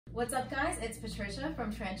What's up guys, it's Patricia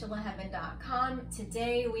from TarantulaHeaven.com.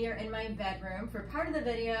 Today we are in my bedroom for part of the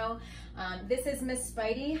video. This is Miss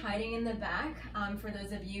Spidey hiding in the back, for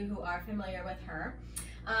those of you who are familiar with her.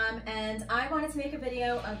 And I wanted to make a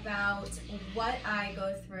video about what I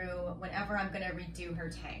go through whenever I'm gonna redo her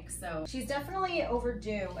tank. So she's definitely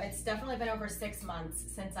overdue. It's definitely been over 6 months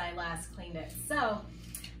since I last cleaned it. So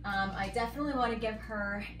I definitely want to give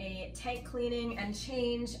her a tank cleaning and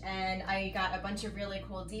change, and I got a bunch of really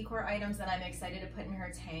cool decor items that I'm excited to put in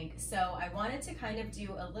her tank. So I wanted to kind of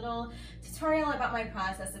do a little tutorial about my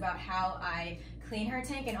process about how I clean her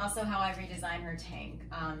tank and also how I redesign her tank.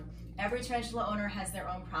 Every tarantula owner has their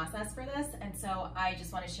own process for this, and so I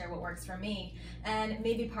just want to share what works for me, and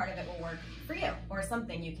maybe part of it will work for you or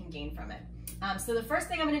something you can gain from it. So the first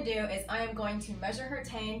thing I'm going to do is I am going to measure her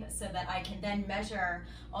tank so that I can then measure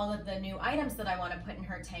all of the new items that I want to put in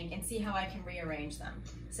her tank and see how I can rearrange them.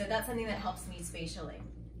 So that's something that helps me spatially.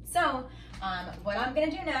 So what I'm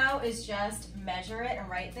going to do now is just measure it and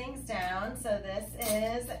write things down. So this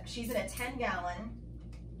is, she's in a 10-gallon,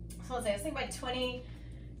 so let's say this thing by 20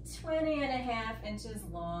 and a half inches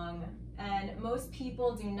long. And most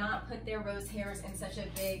people do not put their rose hairs in such a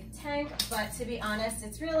big tank, but to be honest,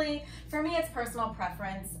 it's really, for me, it's personal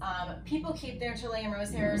preference. People keep their Chilean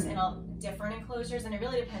rose hairs in all different enclosures, and it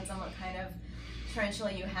really depends on what kind of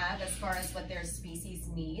tarantula you have as far as what their species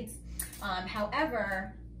needs.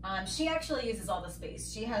 However, she actually uses all the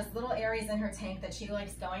space. She has little areas in her tank that she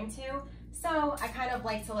likes going to, so I kind of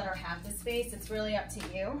like to let her have the space. It's really up to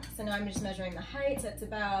you. So now I'm just measuring the height. So it's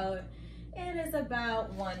about, it is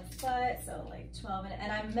about 1 foot, so like 12,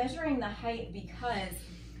 and I'm measuring the height because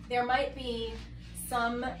there might be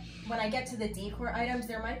some, when I get to the decor items,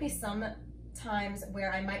 there might be some times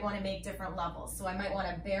where I might want to make different levels. So I might want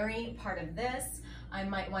to bury part of this. I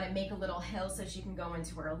might want to make a little hill so she can go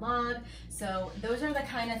into her log. So those are the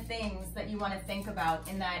kind of things that you want to think about,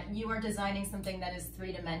 in that you are designing something that is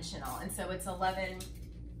 3-dimensional. And so it's 11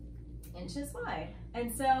 inches wide.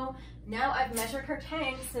 And so now I've measured her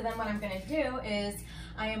tank, so then what I'm going to do is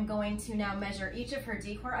I am going to now measure each of her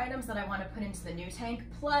decor items that I want to put into the new tank,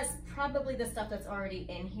 plus probably the stuff that's already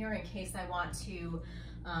in here in case I want to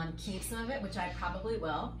keep some of it, which I probably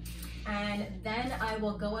will. And then I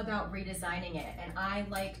will go about redesigning it. And I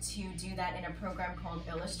like to do that in a program called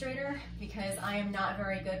Illustrator because I am not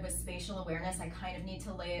very good with spatial awareness. I kind of need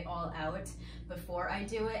to lay it all out before I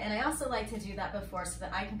do it. And I also like to do that before so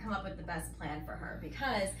that I can come up with the best plan for her,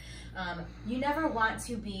 because you never want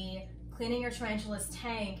to be cleaning your tarantula's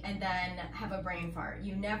tank and then have a brain fart.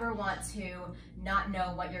 You never want to not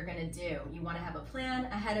know what you're gonna do. You wanna have a plan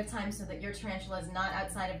ahead of time so that your tarantula is not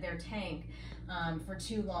outside of their tank for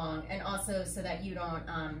too long, and also so that you don't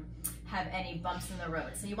have any bumps in the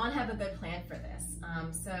road. So you wanna have a good plan for this.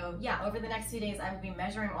 So yeah, over the next few days, I will be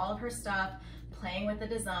measuring all of her stuff, playing with the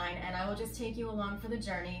design, and I will just take you along for the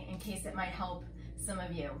journey in case it might help some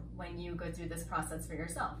of you when you go through this process for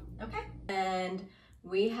yourself, okay? And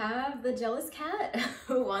we have the jealous cat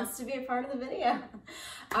who wants to be a part of the video.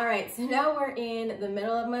 All right, so now we're in the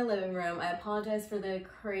middle of my living room. I apologize for the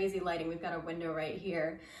crazy lighting. We've got a window right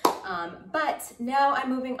here. But now I'm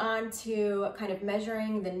moving on to kind of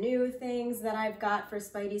measuring the new things that I've got for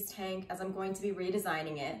Spidey's tank as I'm going to be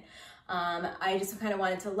redesigning it. I just kind of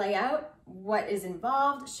wanted to lay out what is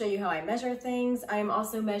involved, show you how I measure things. I am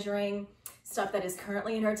also measuring stuff that is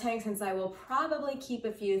currently in her tank, since I will probably keep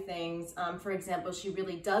a few things. For example, she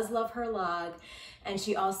really does love her log, and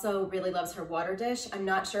she also really loves her water dish. I'm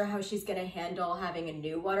not sure how she's gonna handle having a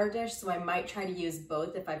new water dish, so I might try to use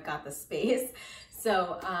both if I've got the space.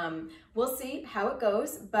 So we'll see how it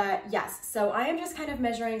goes, but yes, so I am just kind of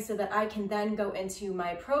measuring so that I can then go into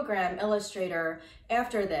my program, Illustrator,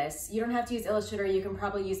 after this. You don't have to use Illustrator, you can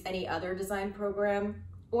probably use any other design program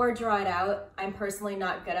or draw it out. I'm personally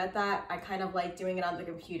not good at that. I kind of like doing it on the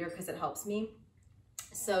computer because it helps me.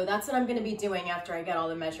 So that's what I'm gonna be doing after I get all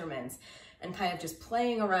the measurements, and kind of just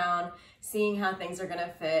playing around, seeing how things are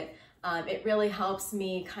gonna fit. It really helps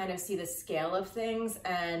me kind of see the scale of things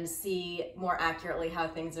and see more accurately how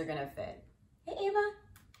things are gonna fit. Hey, Ava.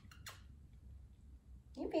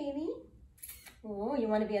 Hey, baby. Oh, you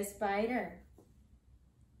wanna be a spider?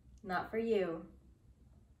 Not for you.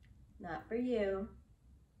 Not for you.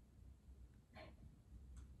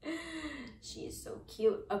 She is so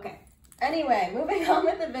cute. Okay, anyway, moving on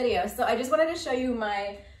with the video. So I just wanted to show you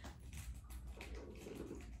my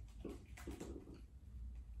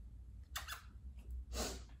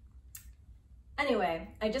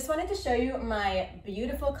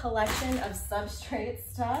beautiful collection of substrate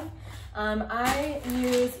stuff. I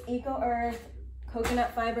use Eco Earth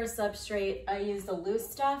coconut fiber substrate. I use the loose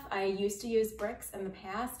stuff. I used to use bricks in the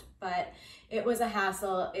past, but it was a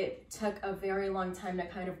hassle. It took a very long time to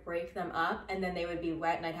kind of break them up, and then they would be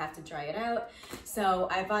wet and I'd have to dry it out. So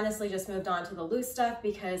I've honestly just moved on to the loose stuff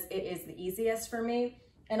because it is the easiest for me.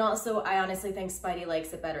 And also, I honestly think Spidey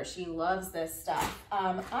likes it better. She loves this stuff.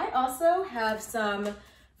 I also have some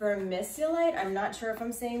vermiculite. I'm not sure if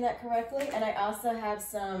I'm saying that correctly. And I also have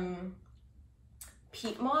some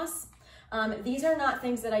peat moss. These are not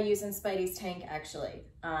things that I use in Spidey's tank, actually.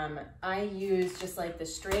 I use just like the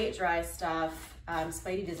straight dry stuff.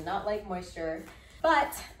 Spidey does not like moisture,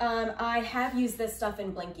 but I have used this stuff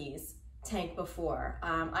in Blinky's tank before.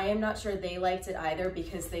 I am not sure they liked it either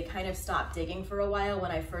because they kind of stopped digging for a while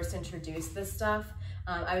when I first introduced this stuff.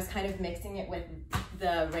 I was kind of mixing it with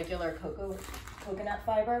the regular coconut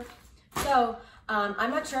fiber. So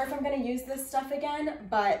I'm not sure if I'm going to use this stuff again,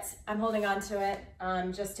 but I'm holding on to it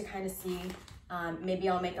just to kind of see. Maybe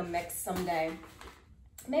I'll make a mix someday.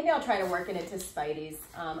 Maybe I'll try to work it into Spidey's.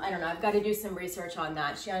 I don't know. I've got to do some research on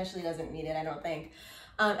that. She honestly doesn't need it, I don't think.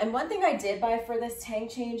 And one thing I did buy for this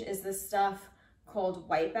tank change is this stuff called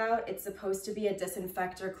Wipeout. It's supposed to be a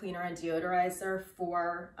disinfector, cleaner, and deodorizer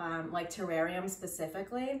for like terrariums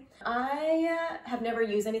specifically. I have never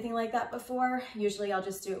used anything like that before. Usually I'll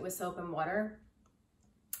just do it with soap and water.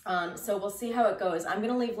 So we'll see how it goes. I'm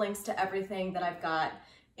gonna leave links to everything that I've got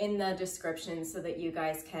in the description so that you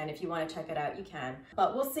guys can, if you want to check it out, you can.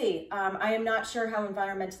 But we'll see. I am not sure how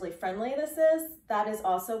environmentally friendly this is. That is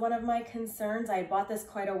also one of my concerns. I bought this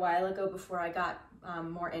quite a while ago before I got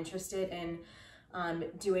more interested in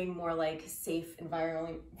doing more like safe,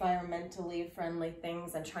 environmentally friendly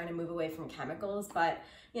things and trying to move away from chemicals. But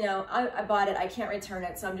you know, I bought it, I can't return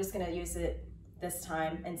it, so I'm just gonna use it this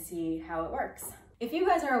time and see how it works. If you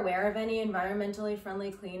guys are aware of any environmentally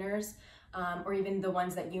friendly cleaners, or even the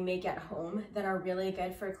ones that you make at home that are really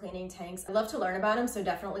good for cleaning tanks, I'd love to learn about them, so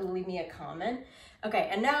definitely leave me a comment. Okay,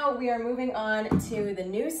 and now we are moving on to the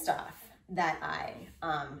new stuff that I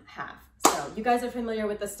have. So you guys are familiar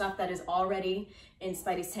with the stuff that is already in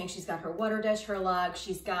Spidey's tank. She's got her water dish, her log.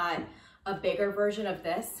 She's got a bigger version of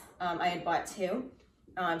this. I had bought two.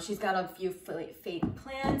 She's got a few fake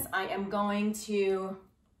plants. I am going to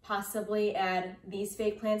possibly add these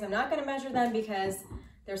fake plants. I'm not going to measure them because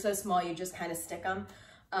they're so small, you just kind of stick them.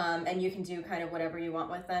 And you can do kind of whatever you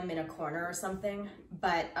want with them in a corner or something.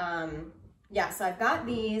 But yeah, so I've got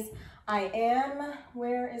these.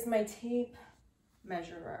 Where is my tape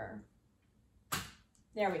measurer?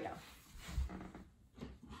 There we go.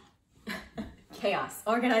 Chaos,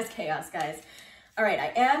 organized chaos, guys. All right,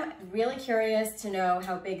 I am really curious to know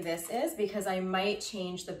how big this is because I might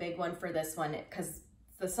change the big one for this one because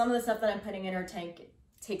some of the stuff that I'm putting in her tank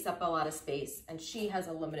takes up a lot of space and she has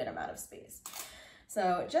a limited amount of space.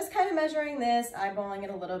 So just kind of measuring this, eyeballing it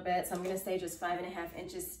a little bit. So I'm gonna say just 5.5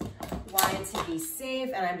 inches wide to be safe,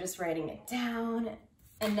 and I'm just writing it down.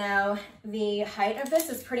 And now the height of this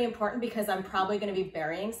is pretty important because I'm probably gonna be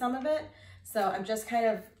burying some of it. So I'm just kind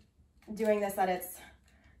of doing this that it's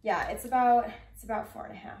about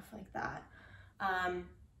 4.5 like that.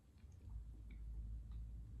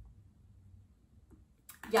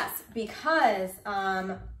 Yes, because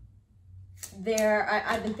I've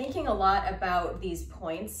been thinking a lot about these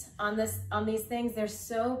points on these things. They're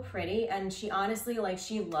so pretty, and she honestly, like,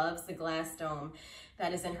 she loves the glass dome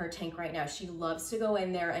that is in her tank right now. She loves to go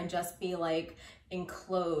in there and just be like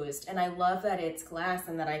enclosed, and I love that it's glass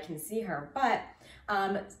and that I can see her. But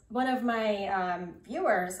one of my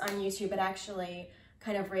viewers on YouTube had actually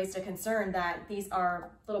kind of raised a concern that these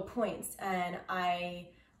are little points, and I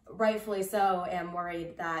rightfully so am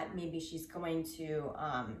worried that maybe she's going to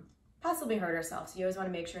possibly hurt herself. So you always want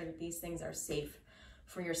to make sure that these things are safe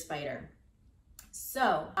for your spider.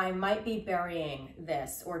 So I might be burying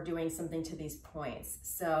this or doing something to these points.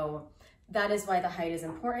 So that is why the height is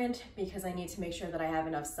important, because I need to make sure that I have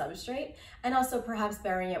enough substrate, and also perhaps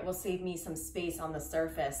burying it will save me some space on the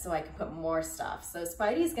surface so I can put more stuff. So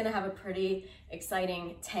Spidey's gonna have a pretty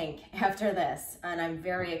exciting tank after this, and I'm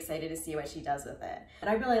very excited to see what she does with it. And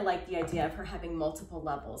I really like the idea of her having multiple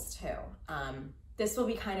levels too. This will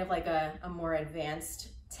be kind of like a more advanced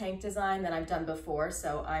tank design than I've done before,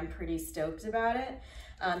 so I'm pretty stoked about it.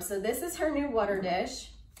 So this is her new water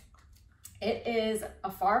dish. It is a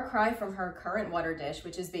far cry from her current water dish,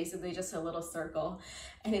 which is basically just a little circle,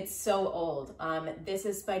 and it's so old. This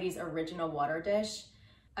is Spidey's original water dish.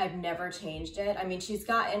 I've never changed it. I mean, she's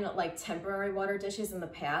gotten like temporary water dishes in the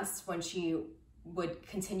past when she would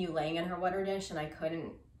continue laying in her water dish and I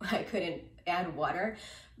couldn't add water.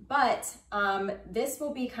 But this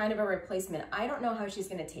will be kind of a replacement. I don't know how she's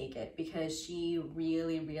gonna take it because she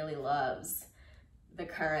really, really loves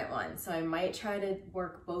the current one. So I might try to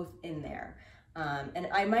work both in there. And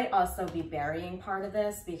I might also be burying part of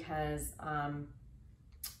this because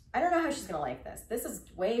I don't know how she's gonna like this. This is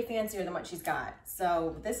way fancier than what she's got.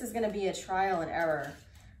 So this is gonna be a trial and error,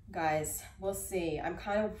 guys. We'll see. I'm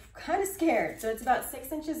kind of scared. So it's about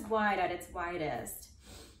 6 inches wide at its widest.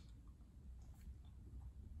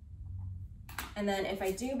 And then if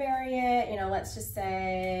I do bury it, you know, let's just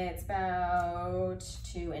say it's about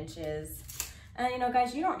 2 inches. And you know,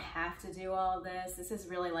 guys, you don't have to do all this. This is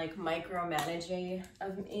really like micromanaging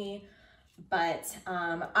of me. But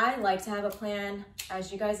I like to have a plan.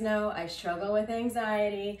 As you guys know, I struggle with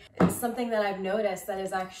anxiety. It's something that I've noticed that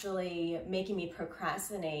is actually making me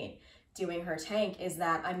procrastinate doing her tank is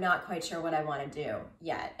that I'm not quite sure what I want to do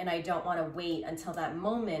yet. And I don't want to wait until that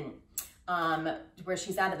moment where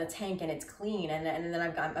she's out of the tank and it's clean and then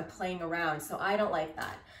I'm playing around. So I don't like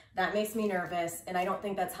that. That makes me nervous, and I don't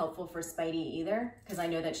think that's helpful for Spidey either, because I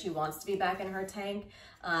know that she wants to be back in her tank.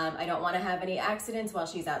 I don't want to have any accidents while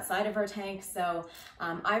she's outside of her tank, so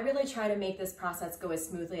I really try to make this process go as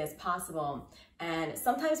smoothly as possible. And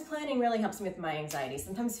sometimes planning really helps me with my anxiety.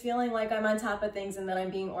 Sometimes feeling like I'm on top of things and that I'm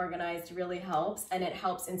being organized really helps, and it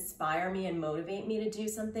helps inspire me and motivate me to do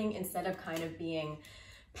something instead of kind of being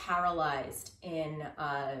paralyzed in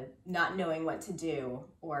not knowing what to do,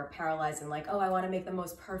 or paralyzed in like, oh, I want to make the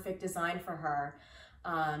most perfect design for her.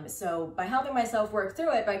 So by helping myself work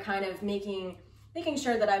through it, by kind of making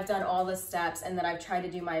sure that I've done all the steps and that I've tried to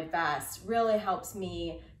do my best, really helps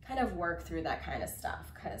me kind of work through that kind of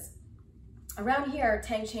stuff. Because around here,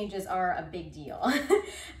 tank changes are a big deal.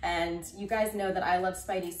 And you guys know that I love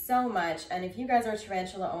Spidey so much. And if you guys are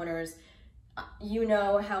tarantula owners, you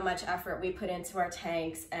know how much effort we put into our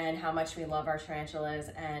tanks and how much we love our tarantulas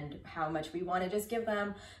and how much we want to just give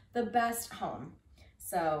them the best home.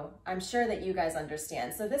 So I'm sure that you guys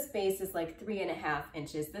understand. So this base is like 3.5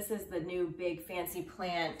 inches. This is the new big fancy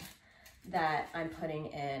plant that I'm putting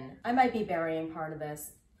in. I might be burying part of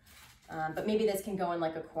this, but maybe this can go in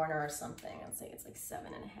like a corner or something. I'll say it's like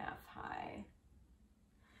 7.5 high.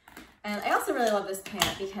 And I also really love this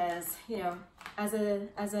plant because, you know, as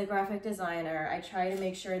a graphic designer, I try to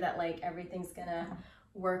make sure that like everything's gonna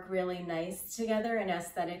work really nice together and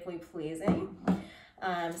aesthetically pleasing.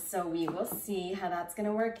 So we will see how that's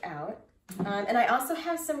gonna work out. And I also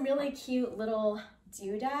have some really cute little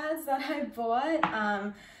doodads that I bought.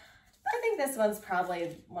 I think this one's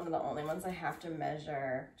probably one of the only ones I have to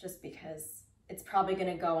measure, just because it's probably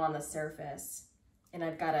gonna go on the surface. And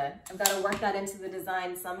I've got to work that into the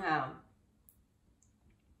design somehow.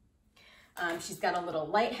 She's got a little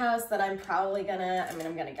lighthouse that I'm probably gonna, I'm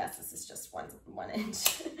gonna guess this is just one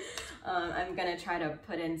inch. I'm gonna try to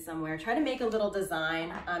put in somewhere, try to make a little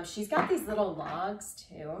design. She's got these little logs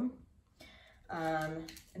too. And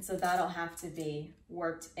so that'll have to be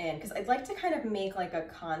worked in, because I'd like to kind of make like a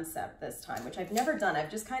concept this time, which I've never done. I've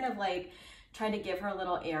just kind of like tried to give her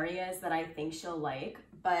little areas that I think she'll like.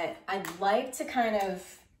 But I'd like to kind of,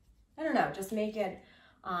 I don't know, just make it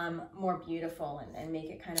more beautiful and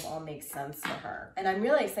make it kind of all make sense to her. And I'm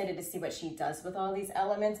really excited to see what she does with all these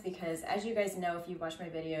elements, because as you guys know, if you've watched my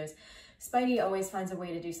videos, Spidey always finds a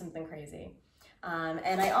way to do something crazy.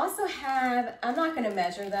 And I also have, I'm not going to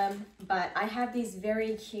measure them, but I have these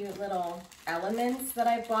very cute little elements that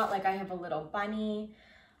I bought. Like I have a little bunny,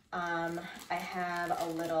 I have a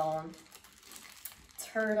little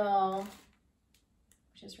turtle,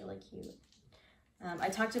 which is really cute. I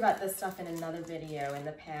talked about this stuff in another video in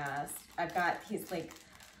the past. I've got these like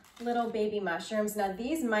little baby mushrooms. Now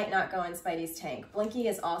these might not go in Spidey's tank. Blinky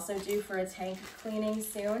is also due for a tank cleaning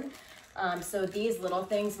soon. So these little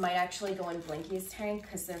things might actually go in Blinky's tank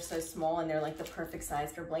because they're so small and they're like the perfect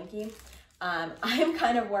size for Blinky. I'm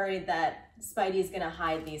kind of worried that Spidey's gonna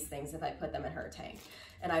hide these things if I put them in her tank,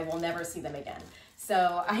 and I will never see them again.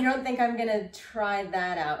 So I don't think I'm gonna try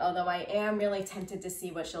that out, although I am really tempted to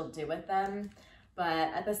see what she'll do with them.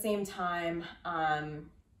 But at the same time,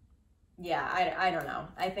 yeah, I don't know.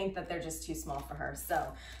 I think that they're just too small for her.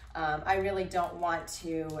 So I really don't want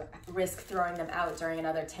to risk throwing them out during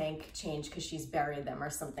another tank change because she's buried them or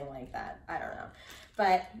something like that. I don't know.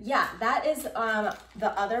 But yeah, that is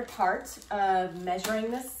the other part of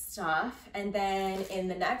measuring this stuff. And then in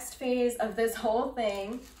the next phase of this whole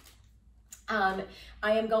thing, I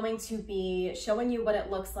am going to be showing you what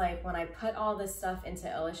it looks like when I put all this stuff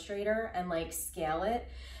into Illustrator and like scale it,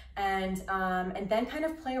 and then kind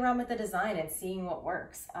of play around with the design and seeing what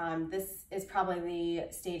works. This is probably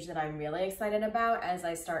the stage that I'm really excited about as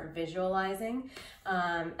I start visualizing.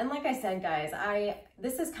 And like I said, guys,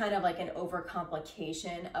 this is kind of like an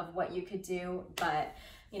overcomplication of what you could do, but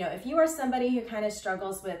you know, if you are somebody who kind of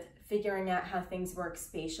struggles with figuring out how things work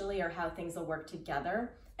spatially or how things will work together,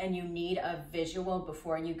 and you need a visual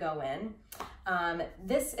before you go in,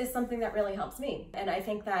 this is something that really helps me. And I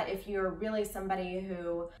think that if you're really somebody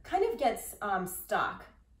who kind of gets stuck,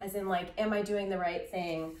 as in like, am I doing the right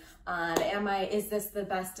thing? Is this the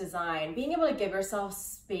best design? Being able to give yourself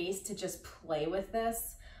space to just play with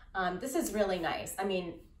this, this is really nice. I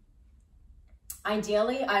mean,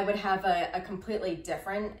 ideally, I would have a completely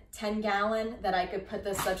different 10-gallon that I could put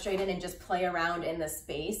the substrate in and just play around in the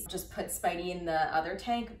space. Just put Spidey in the other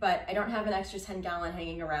tank, but I don't have an extra 10-gallon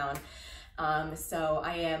hanging around. So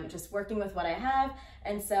I am just working with what I have.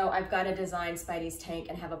 And so I've got to design Spidey's tank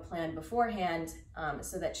and have a plan beforehand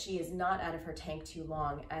so that she is not out of her tank too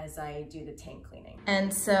long as I do the tank cleaning.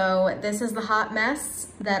 And so this is the hot mess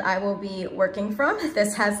that I will be working from.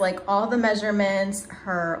 This has like all the measurements,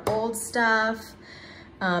 her old stuff,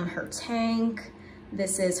 her tank.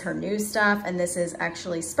 This is her new stuff, and this is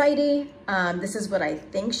actually Spidey. This is what I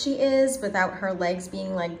think she is without her legs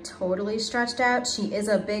being like totally stretched out. She is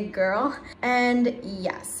a big girl. And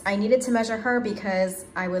yes, I needed to measure her because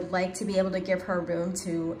I would like to be able to give her room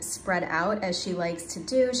to spread out as she likes to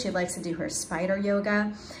do. She likes to do her spider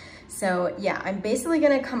yoga. So yeah, I'm basically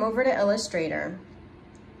gonna come over to Illustrator.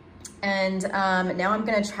 And now I'm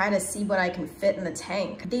gonna try to see what I can fit in the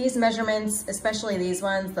tank. These measurements, especially these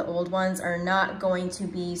ones, the old ones, are not going to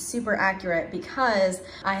be super accurate because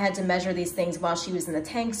I had to measure these things while she was in the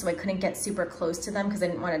tank, so I couldn't get super close to them because I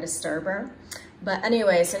didn't want to disturb her. But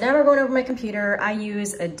anyway, so now we're going over my computer. I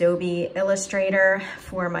use Adobe Illustrator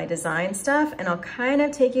for my design stuff, and I'll kind of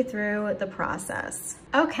take you through the process.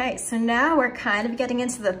 Okay, so now we're kind of getting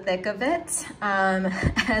into the thick of it.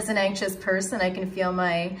 As an anxious person, I can feel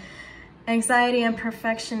my anxiety and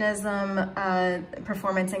perfectionism,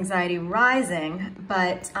 performance anxiety rising,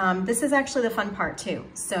 but this is actually the fun part too.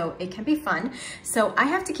 So it can be fun. So I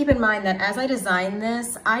have to keep in mind that as I design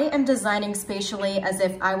this, I am designing spatially as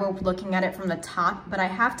if I were looking at it from the top, but I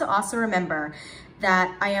have to also remember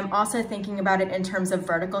that I am also thinking about it in terms of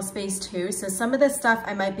vertical space too. So some of this stuff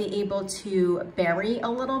I might be able to bury a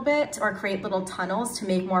little bit or create little tunnels to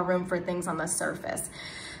make more room for things on the surface.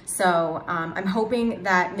 So I'm hoping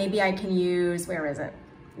that maybe I can use, where is it?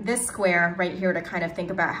 This square right here to kind of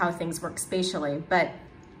think about how things work spatially. But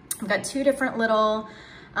I've got two different little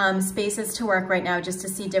spaces to work right now just to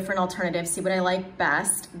see different alternatives, see what I like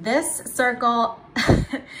best. This circle,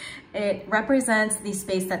 it represents the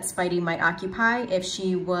space that Spidey might occupy if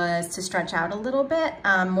she was to stretch out a little bit,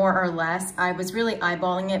 more or less. I was really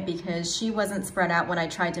eyeballing it because she wasn't spread out when I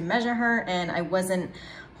tried to measure her, and I wasn't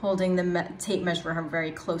holding the tape measure for her very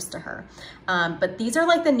close to her. But these are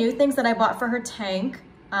like the new things that I bought for her tank.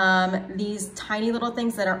 These tiny little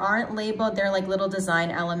things that aren't labeled, they're like little design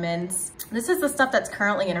elements. This is the stuff that's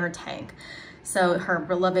currently in her tank. So her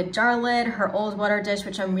beloved jar lid, her old water dish,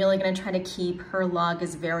 which I'm really gonna try to keep. Her log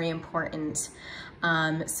is very important.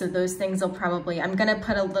 So those things will probably, I'm gonna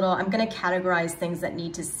categorize things that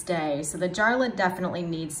need to stay. So the jar lid definitely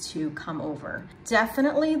needs to come over.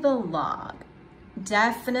 Definitely the log.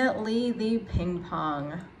 Definitely the ping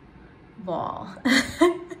pong ball.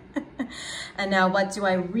 And now what do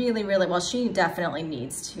I really, well, she definitely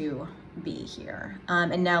needs to be here.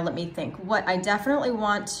 And now let me think. What I definitely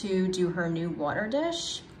want to do her new water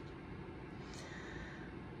dish.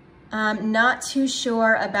 Not too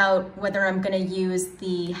sure about whether I'm gonna use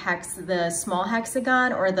the small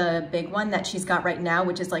hexagon or the big one that she's got right now,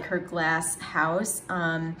 which is like her glass house,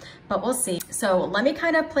 but we'll see. So let me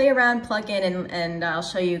kind of play around, plug in, and I'll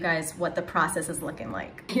show you guys what the process is looking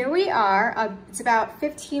like. Here we are, it's about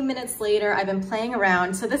 15 minutes later. I've been playing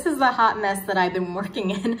around. So this is the hot mess that I've been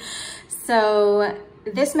working in. So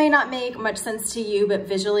this may not make much sense to you, but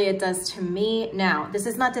visually it does to me. Now, this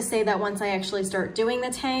is not to say that once I actually start doing the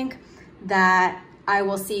tank, that I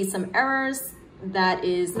will see some errors. That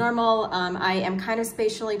is normal. I am kind of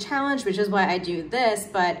spatially challenged, which is why I do this,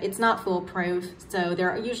 but it's not foolproof. So there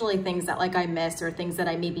are usually things that like I miss or things that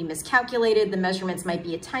I maybe miscalculated. The measurements might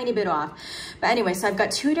be a tiny bit off. But anyway, so I've got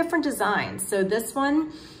two different designs. So this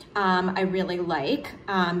one, I really like.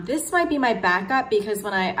 This might be my backup because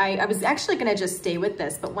when I was actually gonna just stay with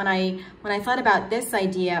this, but when I thought about this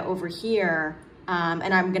idea over here,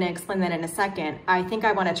 and I'm gonna explain that in a second, I think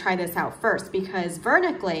I wanna try this out first because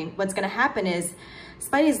vertically, what's gonna happen is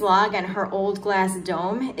Spidey's log and her old glass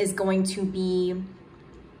dome is going to be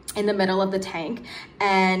in the middle of the tank.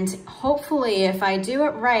 And hopefully if I do it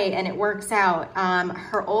right and it works out,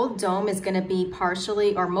 her old dome is gonna be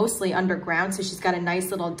partially or mostly underground. So she's got a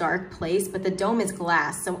nice little dark place, but the dome is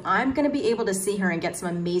glass. So I'm gonna be able to see her and get some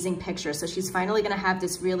amazing pictures. So she's finally gonna have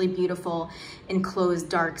this really beautiful enclosed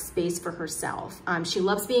dark space for herself. She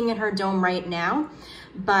loves being in her dome right now,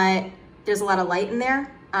 but there's a lot of light in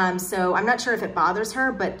there. So I'm not sure if it bothers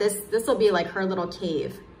her, but this will be like her little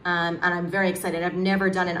cave. And I'm very excited. I've never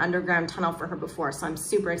done an underground tunnel for her before, so I'm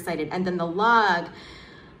super excited. And then the log,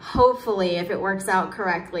 hopefully, if it works out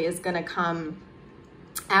correctly, is gonna come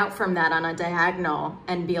out from that on a diagonal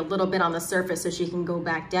and be a little bit on the surface so she can go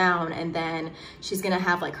back down. And then she's gonna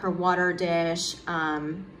have like her water dish.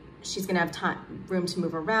 She's gonna have room to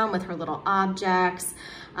move around with her little objects.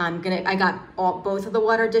 I got both of the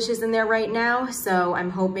water dishes in there right now, so I'm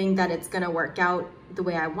hoping that it's gonna work out the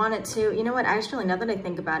way I want it to. You know what, actually, now that I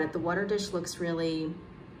think about it, the water dish looks really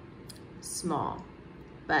small.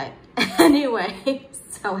 But anyway,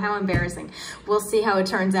 so how embarrassing. We'll see how it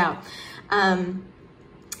turns out.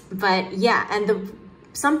 But yeah, and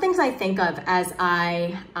some things I think of as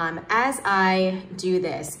I do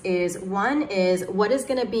this is, one is what is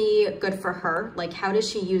gonna be good for her? Like, how does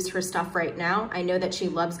she use her stuff right now? I know that she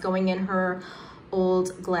loves going in her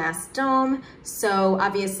old glass dome. So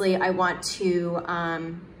obviously I want to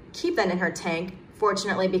keep that in her tank.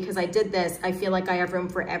 Fortunately, because I did this, I feel like I have room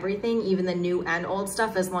for everything, even the new and old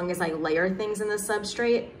stuff, as long as I layer things in the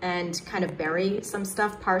substrate and kind of bury some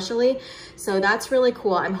stuff partially. So that's really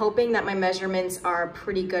cool. I'm hoping that my measurements are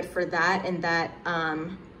pretty good for that and that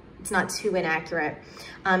it's not too inaccurate.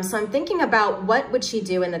 So I'm thinking about what would she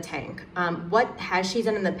do in the tank? What has she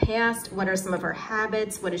done in the past? What are some of her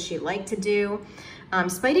habits? What does she like to do?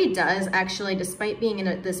 Spidey does actually, despite being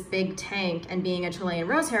in this big tank and being a Chilean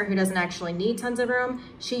rosehair who doesn't actually need tons of room,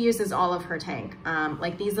 she uses all of her tank.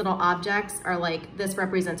 Like these little objects are like, this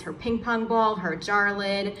represents her ping pong ball, her jar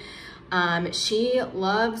lid. She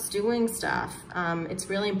loves doing stuff. It's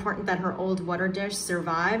really important that her old water dish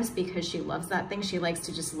survives because she loves that thing. She likes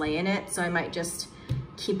to just lay in it. So I might just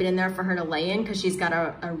keep it in there for her to lay in because she's got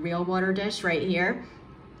a real water dish right here.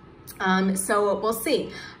 So we'll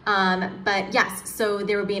see. But yes, so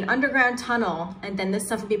there would be an underground tunnel and then this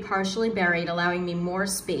stuff would be partially buried, allowing me more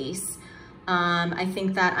space. I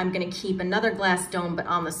think that I'm gonna keep another glass dome, but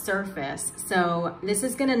on the surface. So this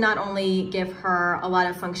is gonna not only give her a lot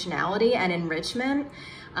of functionality and enrichment,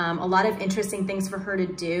 a lot of interesting things for her to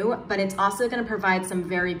do, but it's also gonna provide some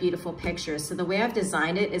very beautiful pictures. So the way I've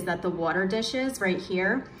designed it is that the water dishes right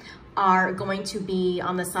here are going to be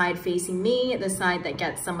on the side facing me, the side that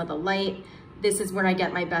gets some of the light. This is where I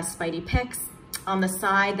get my best Spidey pics. On the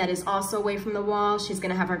side that is also away from the wall, she's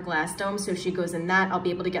gonna have her glass dome, so if she goes in that, I'll be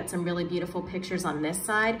able to get some really beautiful pictures on this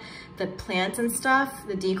side. The plants and stuff,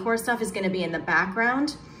 the decor stuff is gonna be in the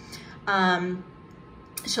background.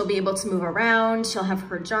 She'll be able to move around, she'll have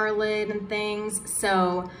her jar lid and things.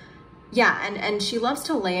 So yeah, and she loves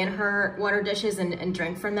to lay in her water dishes and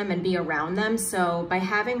drink from them and be around them. So by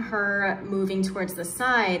having her moving towards the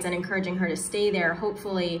sides and encouraging her to stay there,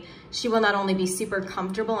 hopefully she will not only be super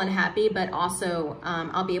comfortable and happy, but also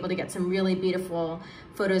I'll be able to get some really beautiful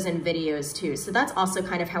photos and videos too. So that's also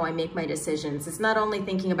kind of how I make my decisions. It's not only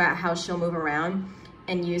thinking about how she'll move around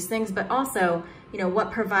and use things, but also, you know,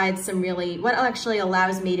 what provides some really, what actually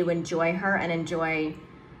allows me to enjoy her and enjoy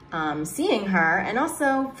seeing her, and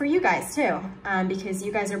also for you guys too, because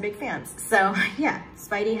you guys are big fans. So yeah,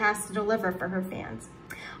 Spidey has to deliver for her fans.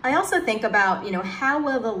 I also think about, you know, how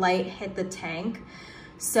will the light hit the tank?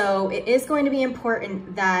 So it is going to be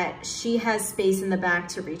important that she has space in the back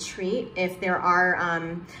to retreat. If there are,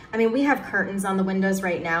 I mean, we have curtains on the windows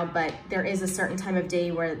right now, but there is a certain time of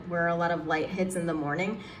day where a lot of light hits in the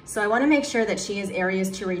morning. So I wanna make sure that she has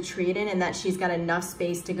areas to retreat in and that she's got enough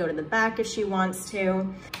space to go to the back if she wants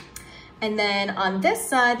to. And then on this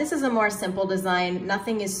side, this is a more simple design.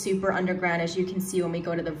 Nothing is super underground, as you can see when we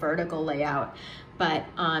go to the vertical layout. But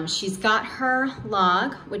she's got her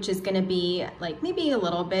log, which is gonna be like maybe a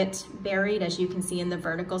little bit buried, as you can see in the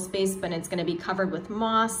vertical space, but it's gonna be covered with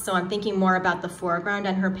moss. So I'm thinking more about the foreground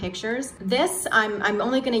and her pictures. This, I'm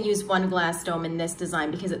only gonna use one glass dome in this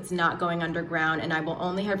design because it's not going underground and I will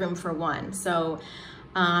only have room for one. So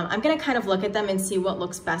I'm gonna kind of look at them and see what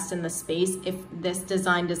looks best in the space if this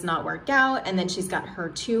design does not work out. And then she's got her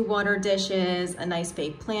 2 water dishes, a nice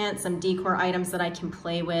fake plant, some decor items that I can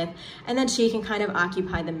play with, and then she can kind of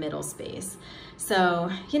occupy the middle space.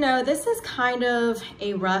 So, you know, this is kind of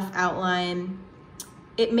a rough outline.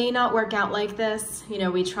 It may not work out like this. You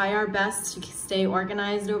know, we try our best to stay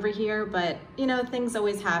organized over here, but you know, things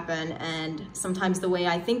always happen. And sometimes the way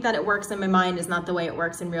I think that it works in my mind is not the way it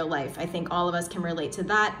works in real life. I think all of us can relate to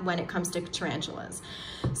that when it comes to tarantulas.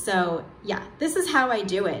 So yeah, this is how I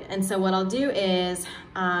do it. And so what I'll do is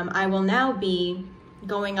I will now be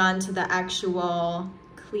going on to the actual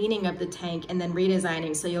cleaning of the tank and then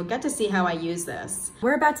redesigning, so you'll get to see how I use this.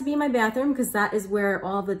 We're about to be in my bathroom because that is where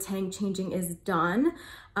all the tank changing is done.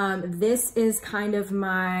 This is kind of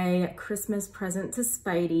my Christmas present to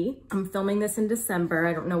Spidey. I'm filming this in December.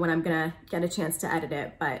 I don't know when I'm gonna get a chance to edit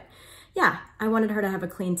it, but yeah, I wanted her to have a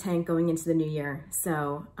clean tank going into the new year.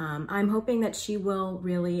 So I'm hoping that she will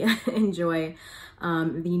really enjoy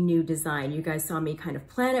the new design. You guys saw me kind of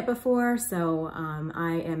plan it before, so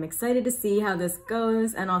I am excited to see how this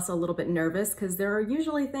goes, and also a little bit nervous because there are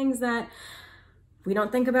usually things that we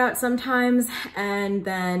don't think about sometimes, and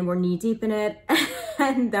then we're knee deep in it,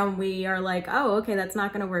 and then we are like, oh, okay, that's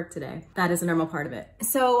not gonna work today. That is a normal part of it.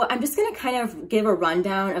 So I'm just gonna kind of give a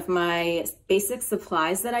rundown of my basic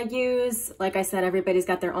supplies that I use. Like I said, everybody's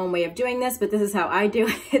got their own way of doing this, but this is how I do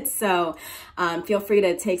it. So feel free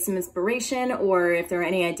to take some inspiration, or if there are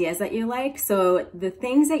any ideas that you like. So the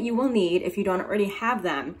things that you will need, if you don't already have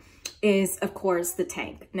them, is of course the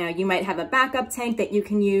tank. Now you might have a backup tank that you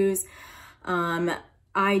can use.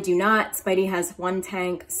 I do not. Spidey has one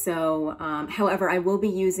tank, so however, I will be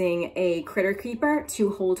using a critter keeper to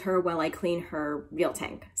hold her while I clean her real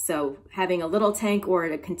tank. So having a little tank or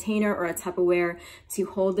a container or a Tupperware to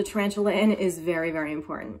hold the tarantula in is very, very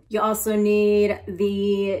important. You also need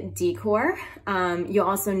the decor. You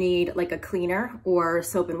also need like a cleaner or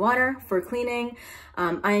soap and water for cleaning.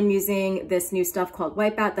 I am using this new stuff called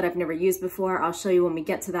Wipeout that I've never used before. I'll show you when we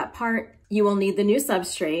get to that part. You will need the new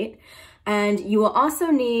substrate. And you will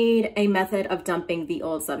also need a method of dumping the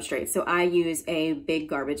old substrate. So I use a big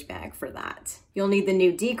garbage bag for that. You'll need the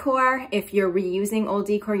new decor. If you're reusing old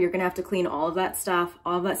decor, you're gonna have to clean all of that stuff.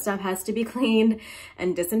 All of that stuff has to be cleaned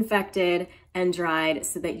and disinfected and dried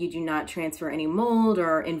so that you do not transfer any mold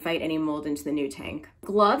or invite any mold into the new tank.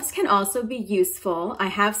 Gloves can also be useful. I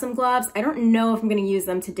have some gloves. I don't know if I'm gonna use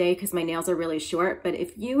them today because my nails are really short, but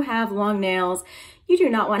if you have long nails, you do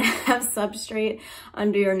not want to have substrate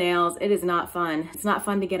under your nails. It is not fun. It's not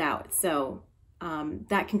fun to get out. So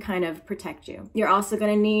that can kind of protect you. You're also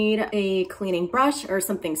going to need a cleaning brush or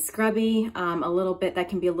something scrubby, a little bit that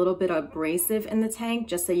can be a little bit abrasive in the tank,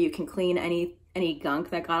 just so you can clean any gunk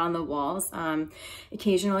that got on the walls.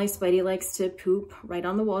 Occasionally Spidey likes to poop right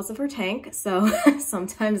on the walls of her tank, so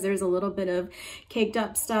sometimes there's a little bit of caked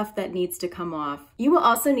up stuff that needs to come off. You will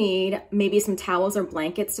also need maybe some towels or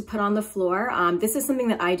blankets to put on the floor. This is something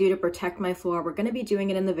that I do to protect my floor. We're going to be doing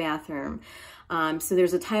it in the bathroom. So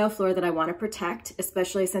there's a tile floor that I want to protect,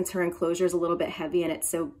 especially since her enclosure is a little bit heavy and it's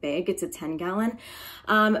so big. It's a 10-gallon.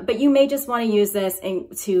 But you may just want to use this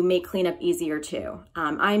to make cleanup easier too.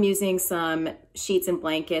 I'm using some sheets and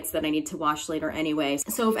blankets that I need to wash later anyway.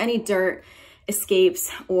 So if any dirt escapes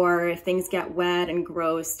or if things get wet and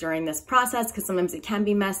gross during this process, because sometimes it can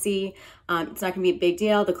be messy, it's not going to be a big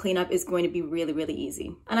deal. The cleanup is going to be really, really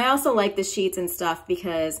easy. And I also like the sheets and stuff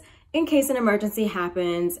because in case an emergency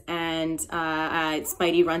happens and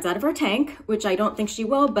Spidey runs out of her tank, which I don't think she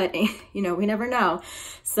will, but you know, we never know.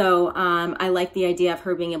 So I like the idea of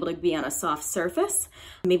her being able to be on a soft surface.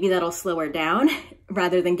 Maybe that'll slow her down.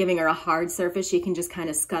 Rather than giving her a hard surface, she can just kind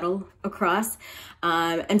of scuttle across.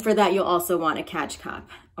 And for that, you'll also want a catch cup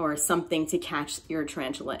or something to catch your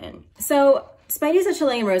tarantula in. So Spidey's a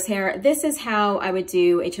Chilean rose hair. This is how I would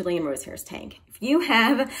do a Chilean rose hair's tank. If you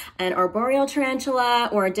have an arboreal tarantula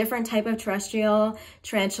or a different type of terrestrial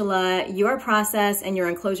tarantula, your process and your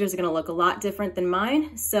enclosures are gonna look a lot different than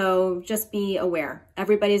mine. So just be aware.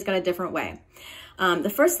 Everybody's got a different way. The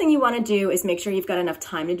first thing you want to do is make sure you've got enough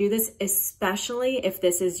time to do this, especially if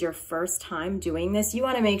this is your first time doing this. You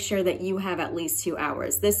want to make sure that you have at least 2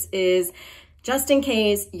 hours. This is just in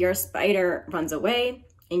case your spider runs away,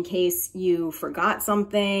 in case you forgot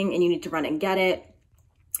something and you need to run and get it,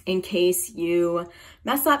 in case you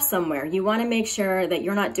mess up somewhere. You want to make sure that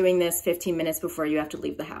you're not doing this 15 minutes before you have to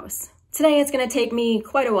leave the house. Today it's going to take me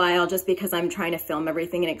quite a while just because I'm trying to film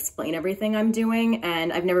everything and explain everything I'm doing,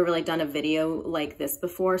 and I've never really done a video like this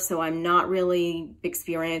before, so I'm not really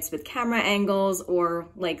experienced with camera angles or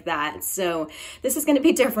like that. So this is going to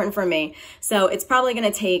be different for me. So it's probably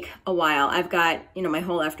going to take a while. I've got, you know, my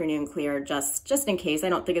whole afternoon clear just in case. I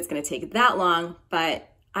don't think it's going to take that long, but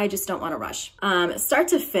I just don't want to rush. Start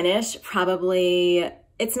to finish, probably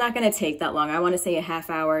it's not gonna take that long. I wanna say a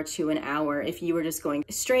half hour to an hour if you were just going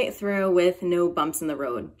straight through with no bumps in the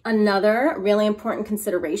road. Another really important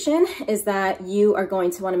consideration is that you are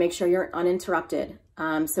going to wanna make sure you're uninterrupted.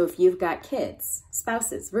 So if you've got kids,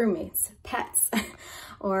 spouses, roommates, pets,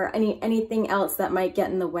 or anything else that might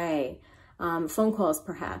get in the way, phone calls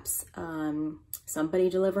perhaps, somebody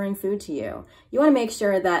delivering food to you. You wanna make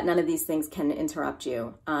sure that none of these things can interrupt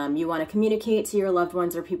you. You wanna communicate to your loved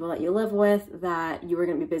ones or people that you live with that you are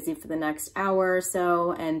gonna be busy for the next hour or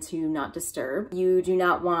so and to not disturb. You do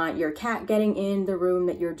not want your cat getting in the room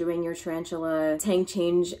that you're doing your tarantula tank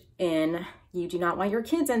change in. You do not want your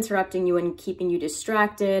kids interrupting you and keeping you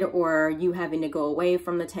distracted or you having to go away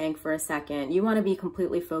from the tank for a second. You wanna be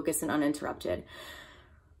completely focused and uninterrupted.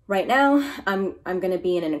 Right now, I'm gonna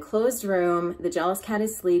be in an enclosed room. The jealous cat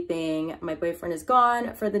is sleeping. My boyfriend is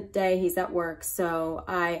gone for the day, he's at work, so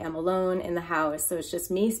I am alone in the house. So it's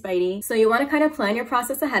just me, Spidey. So you wanna kind of plan your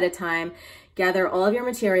process ahead of time, gather all of your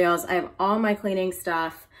materials. I have all my cleaning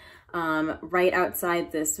stuff right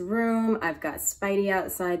outside this room. I've got Spidey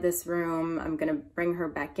outside this room. I'm gonna bring her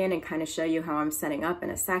back in and kind of show you how I'm setting up in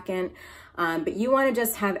a second. But you wanna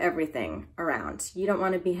just have everything around. You don't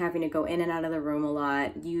wanna be having to go in and out of the room a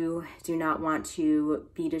lot. You do not want to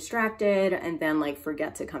be distracted and then like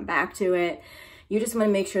forget to come back to it. You just wanna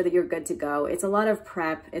make sure that you're good to go. It's a lot of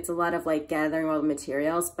prep. It's a lot of like gathering all the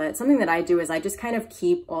materials, but something that I do is I just kind of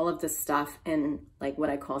keep all of the stuff in like what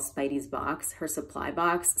I call Spidey's box, her supply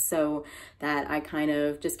box, so that I kind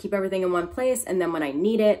of just keep everything in one place. And then when I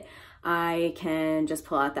need it, I can just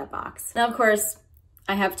pull out that box. Now, of course,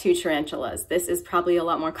 I have 2 tarantulas. This is probably a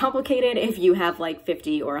lot more complicated if you have like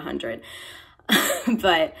 50 or 100,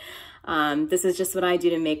 but this is just what I do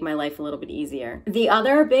to make my life a little bit easier. The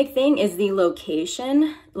other big thing is the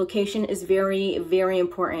location. Location is very, very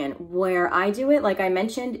important. Where I do it, like I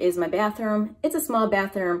mentioned, is my bathroom. It's a small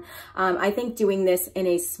bathroom. I think doing this in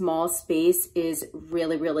a small space is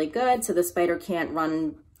really, really good so the spider can't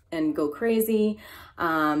run and go crazy.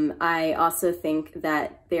 I also think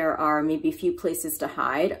that there are maybe a few places to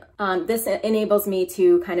hide. This enables me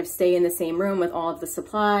to kind of stay in the same room with all of the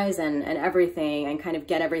supplies and everything and kind of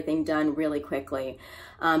get everything done really quickly.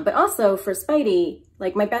 But also for Spidey,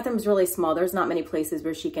 like my bathroom's really small. There's not many places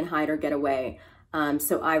where she can hide or get away.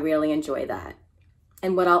 So I really enjoy that.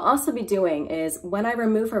 And what I'll also be doing is when I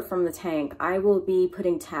remove her from the tank, I will be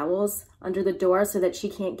putting towels under the door so that she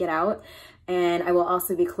can't get out. And I will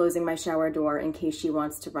also be closing my shower door in case she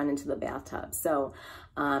wants to run into the bathtub. So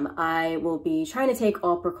I will be trying to take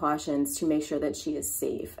all precautions to make sure that she is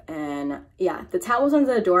safe. And yeah, the towels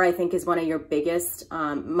under the door I think is one of your biggest,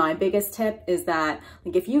 my biggest tip is that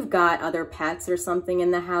like if you've got other pets or something in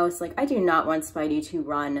the house, like I do not want Spidey to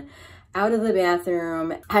run out of the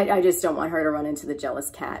bathroom. I just don't want her to run into the jealous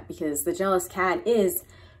cat because the jealous cat is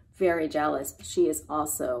very jealous. She is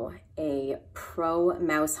also a pro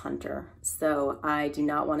mouse hunter, so I do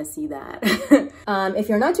not want to see that. If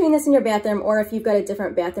you're not doing this in your bathroom, or if you've got a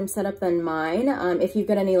different bathroom setup than mine, if you've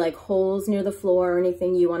got any like holes near the floor or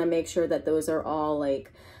anything, you want to make sure that those are all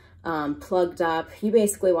like plugged up. You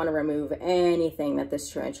basically want to remove anything that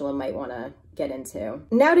this tarantula might want to get into.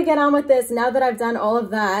 Now to get on with this, now that I've done all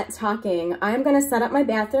of that talking, I'm going to set up my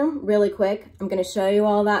bathroom really quick. I'm going to show you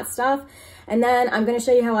all that stuff. And then I'm going to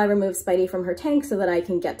show you how I remove Spidey from her tank so that I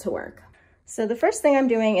can get to work. So the first thing I'm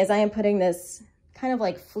doing is I am putting this kind of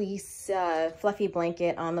like fleece, fluffy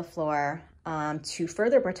blanket on the floor to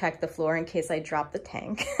further protect the floor in case I drop the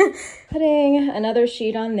tank. Putting another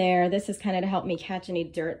sheet on there. This is kind of to help me catch any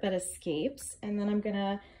dirt that escapes. And then I'm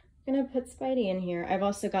gonna put Spidey in here. I've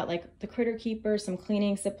also got like the critter keeper, some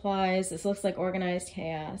cleaning supplies. This looks like organized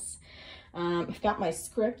chaos. I've got my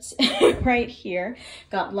script right here.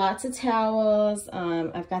 Got lots of towels.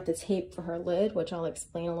 I've got the tape for her lid, which I'll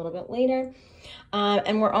explain a little bit later.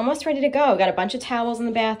 And we're almost ready to go. Got a bunch of towels in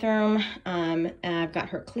the bathroom. And I've got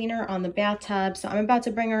her cleaner on the bathtub. So I'm about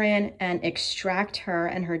to bring her in and extract her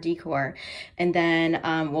and her decor. And then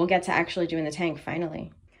we'll get to actually doing the tank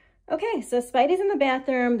finally. Okay, so Spidey's in the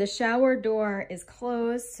bathroom. The shower door is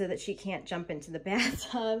closed so that she can't jump into the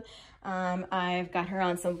bathtub. I've got her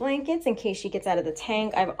on some blankets in case she gets out of the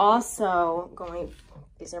tank. I've also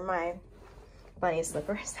these are my bunny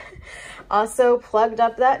slippers, also plugged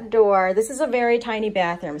up that door. This is a very tiny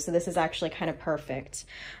bathroom, so this is actually kind of perfect.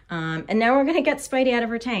 And now we're gonna get Spidey out of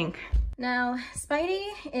her tank. Now, Spidey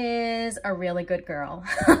is a really good girl.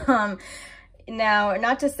 Now,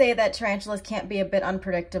 not to say that tarantulas can't be a bit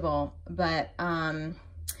unpredictable, but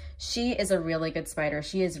she is a really good spider.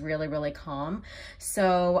 She is really, really calm.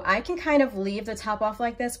 So I can kind of leave the top off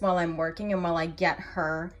like this while I'm working and while I get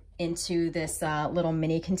her into this little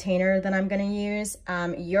mini container that I'm gonna use.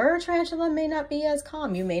 Your tarantula may not be as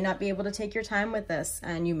calm. You may not be able to take your time with this,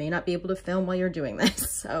 and you may not be able to film while you're doing this.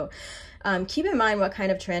 So keep in mind what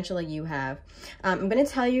kind of tarantula you have. I'm gonna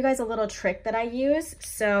tell you guys a little trick that I use.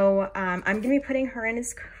 So I'm gonna be putting her in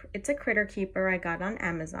it's a critter keeper I got on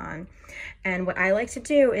Amazon. And what I like to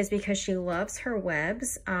do is, because she loves her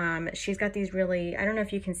webs, she's got these really, I don't know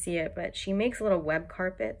if you can see it, but she makes little web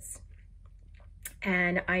carpets.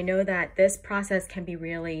 And I know that this process can be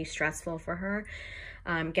really stressful for her,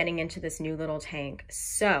 getting into this new little tank.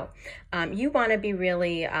 So you wanna be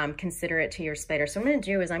really considerate to your spider. So what I'm gonna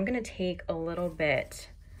do is I'm gonna take a little bit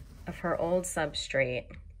of her old substrate.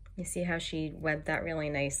 You see how she webbed that really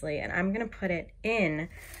nicely, and I'm gonna put it in,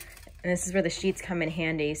 and this is where the sheets come in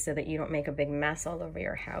handy so that you don't make a big mess all over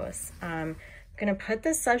your house. I'm gonna put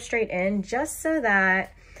this substrate in just so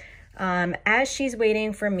that as she's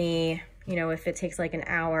waiting for me, you know, if it takes like an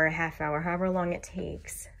hour, a half hour, however long it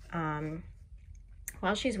takes,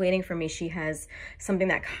 while she's waiting for me, she has something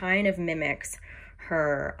that kind of mimics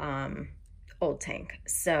her old tank.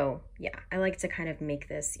 So yeah, I like to kind of make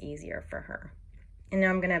this easier for her. And now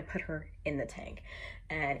I'm gonna put her in the tank.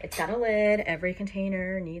 And it's got a lid. Every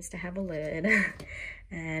container needs to have a lid.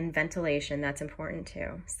 And ventilation, that's important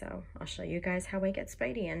too. So I'll show you guys how I get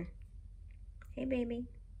Spidey in. Hey, baby.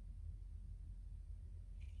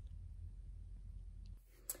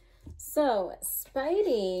 So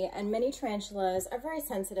Spidey and many tarantulas are very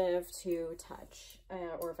sensitive to touch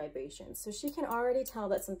or vibration. So she can already tell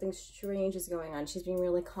that something strange is going on. She's being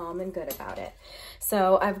really calm and good about it.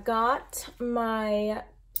 So I've got my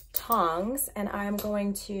tongs and I'm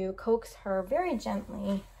going to coax her very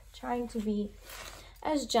gently, trying to be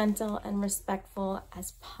as gentle and respectful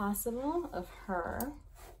as possible of her.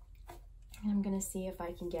 And I'm gonna see if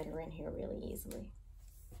I can get her in here really easily.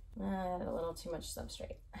 A little too much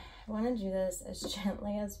substrate. I want to do this as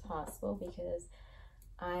gently as possible because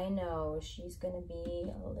I know she's going to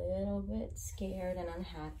be a little bit scared and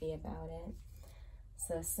unhappy about it.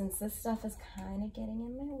 So since this stuff is kind of getting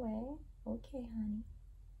in my way, okay, honey.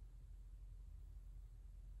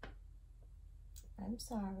 I'm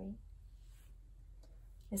sorry.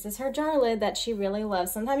 This is her jar lid that she really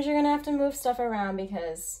loves. Sometimes you're going to have to move stuff around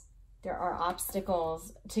because there are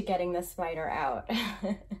obstacles to getting the spider out.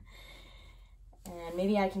 And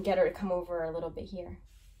maybe I can get her to come over a little bit here.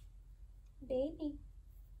 Baby.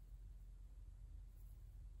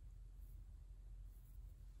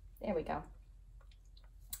 There we go.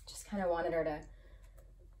 Just kind of wanted her to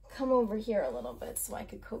come over here a little bit so I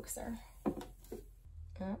could coax her.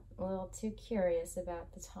 Oh, a little too curious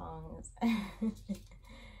about the tongs.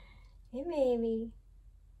 Hey, baby.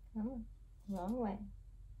 Come on. Wrong way.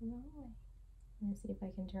 Let me see if I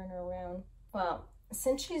can turn her around. Well,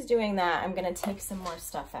 since she's doing that, I'm gonna take some more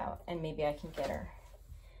stuff out and maybe I can get her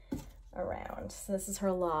around. So this is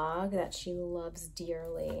her log that she loves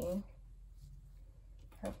dearly.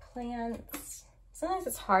 Her plants. Sometimes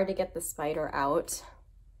it's hard to get the spider out.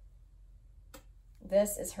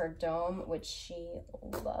 This is her dome, which she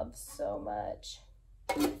loves so much.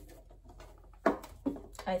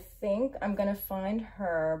 I think I'm gonna find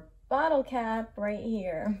her bottle cap right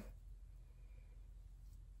here.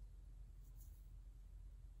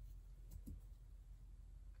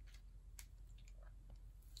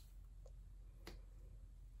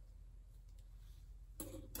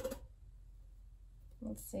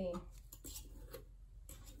 Let's see.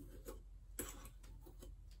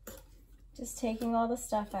 Just taking all the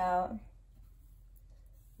stuff out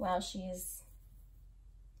while she's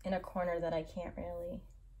in a corner that I can't really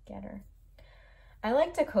get her. I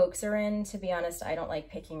like to coax her in. To be honest, I don't like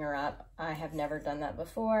picking her up. I have never done that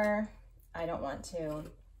before. I don't want to.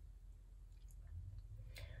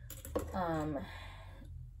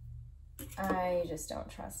 I just don't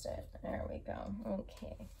trust it. There we go.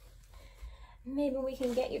 Okay. Maybe we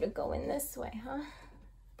can get you to go in this way, huh?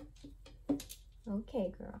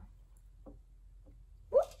 Okay, girl.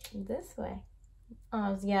 Whoop, this way.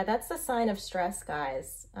 Oh, yeah, that's the sign of stress,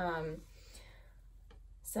 guys.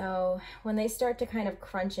 So when they start to kind of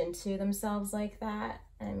crunch into themselves like that,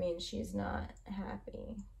 I mean, she's not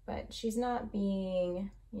happy, but she's not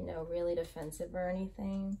being, you know, really defensive or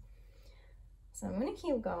anything. So I'm gonna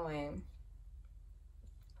keep going.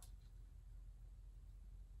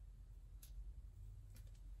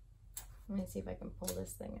 Let me see if I can pull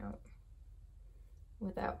this thing out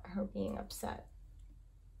without her being upset.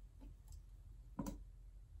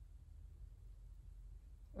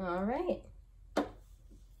 All right.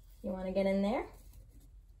 You want to get in there?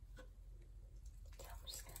 I'm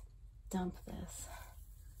just going to dump this.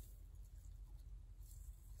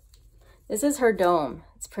 This is her dome.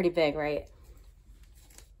 It's pretty big, right?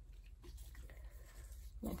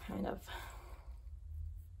 I kind of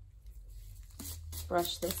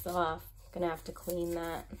brush this off. Gonna have to clean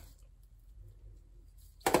that.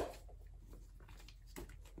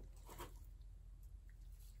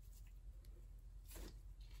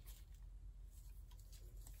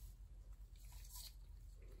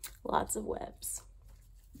 Lots of webs.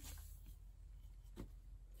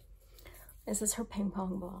 This is her ping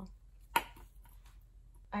pong ball.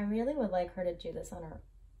 I really would like her to do this on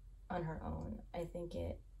her own. I think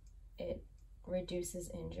it reduces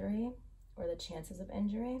injury, or the chances of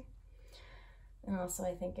injury. And also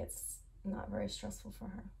I think it's not very stressful for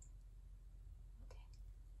her.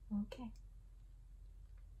 Okay.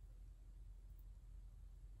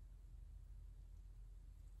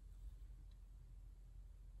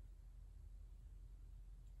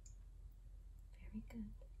 Very good.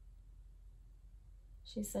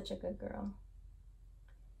 She's such a good girl.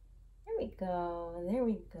 There we go. There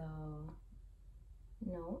we go.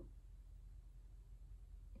 No.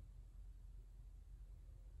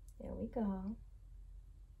 There we go.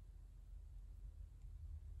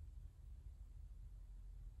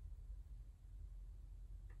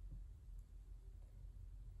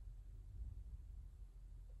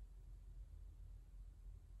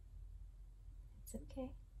 It's okay.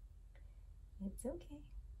 It's okay.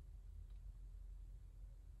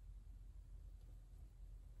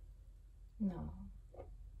 No.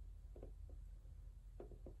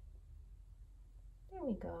 There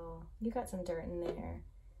we go. You got some dirt in there.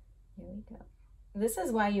 There we go. This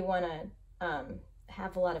is why you want to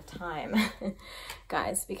have a lot of time,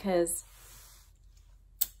 guys, because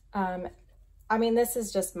I mean, this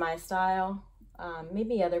is just my style.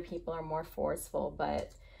 Maybe other people are more forceful,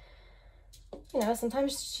 but you know,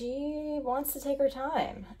 sometimes she wants to take her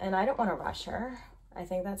time and I don't want to rush her. I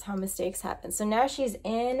think that's how mistakes happen. So now she's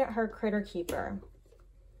in her critter keeper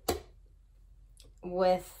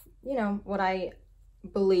with, you know, what I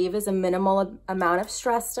believe is a minimal amount of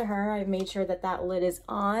stress to her. I've made sure that that lid is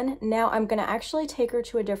on. Now I'm going to actually take her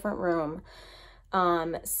to a different room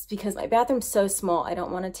because my bathroom's so small. I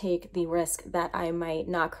don't want to take the risk that I might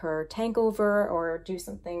knock her tank over or do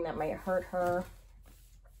something that might hurt her.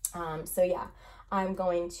 So yeah, I'm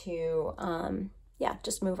going to, yeah,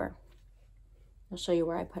 just move her. I'll show you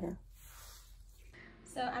where I put her.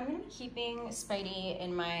 So I'm gonna be keeping Spidey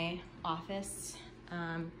in my office,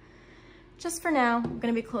 just for now. I'm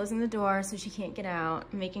gonna be closing the door so she can't get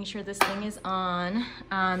out, making sure this thing is on.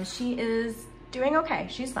 She is doing okay,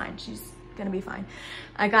 she's fine, she's gonna be fine.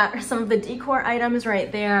 I got some of the decor items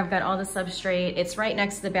right there. I've got all the substrate. It's right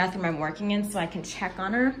next to the bathroom I'm working in, so I can check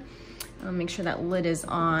on her. I'll make sure that lid is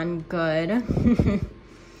on good.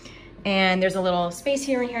 And there's a little space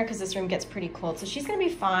here and here because this room gets pretty cold. So she's gonna be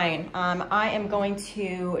fine. I am going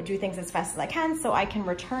to do things as fast as I can so I can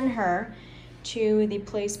return her to the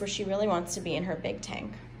place where she really wants to be, in her big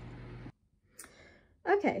tank.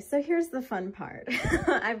 Okay, so here's the fun part.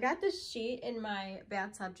 I've got this sheet in my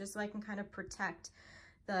bathtub just so I can kind of protect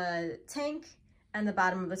the tank and the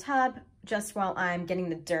bottom of the tub just while I'm getting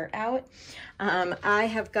the dirt out. I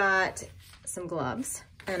have got some gloves.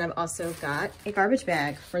 And I've also got a garbage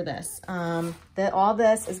bag for this. All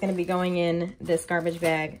this is gonna be going in this garbage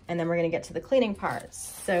bag, and then we're gonna get to the cleaning part.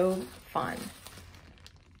 So fun.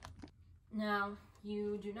 Now,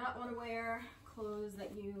 you do not wanna wear clothes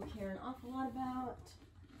that you care an awful lot about.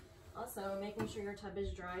 Also, making sure your tub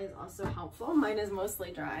is dry is also helpful. Mine is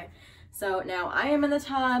mostly dry. So now I am in the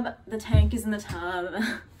tub, the tank is in the tub,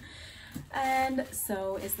 and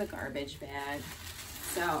so is the garbage bag.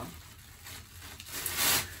 So,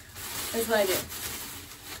 here's what I do.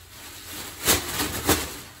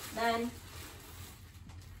 Then,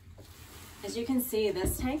 as you can see,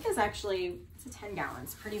 this tank is actually, it's a 10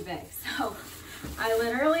 gallons, pretty big. So I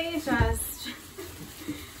literally just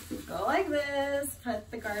go like this,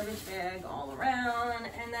 put the garbage bag all around,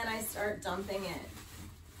 and then I start dumping it.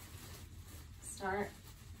 Start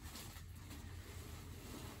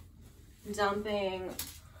dumping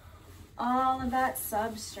all of that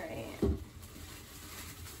substrate.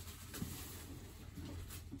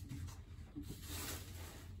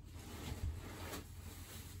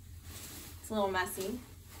 A little messy,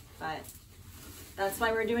 but that's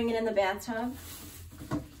why we're doing it in the bathtub,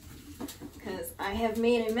 because I have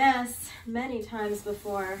made a mess many times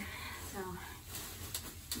before. So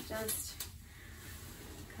just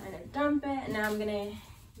kind of dump it, and now I'm gonna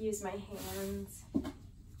use my hands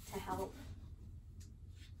to help.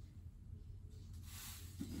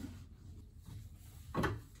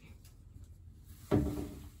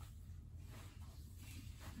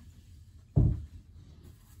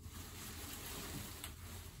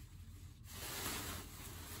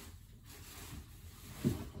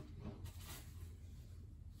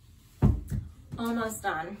 almost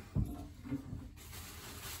done.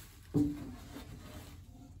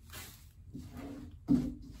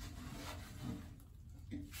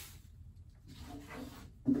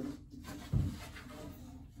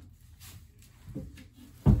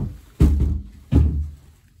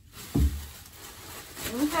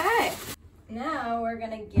 Okay, now we're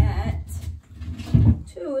gonna get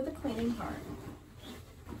to the cleaning part.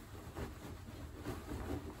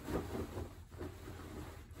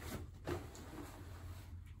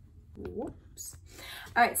 Whoops.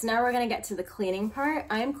 All right, so now we're gonna get to the cleaning part.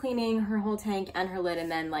 I'm cleaning her whole tank and her lid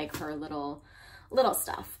and then like her little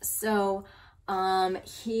stuff. So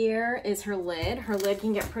here is her lid. Her lid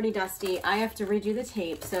can get pretty dusty. I have to redo the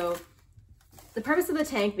tape. So the purpose of the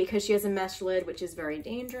tank, because she has a mesh lid, which is very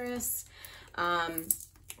dangerous,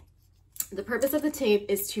 the purpose of the tape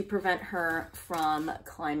is to prevent her from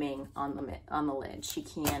climbing on the lid. She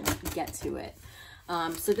can't get to it.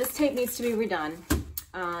 So this tape needs to be redone.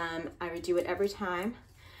 I redo it every time.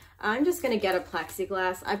 I'm just gonna get a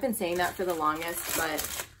plexiglass. I've been saying that for the longest,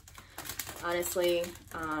 but honestly,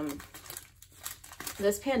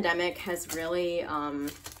 this pandemic has really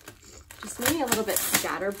just made me a little bit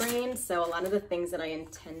scatterbrained. So a lot of the things that I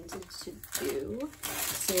intended to do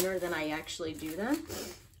sooner than I actually do them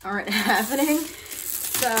aren't happening.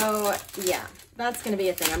 So yeah, that's gonna be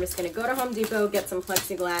a thing. I'm just gonna go to Home Depot, get some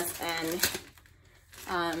plexiglass,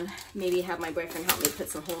 and maybe have my boyfriend help me put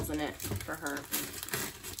some holes in it for her.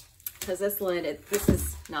 Because this lid, this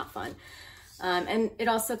is not fun. And it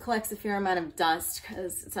also collects a fair amount of dust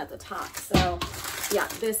because it's at the top. So yeah,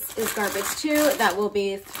 this is garbage too. That will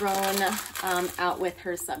be thrown out with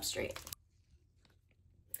her substrate.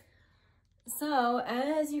 So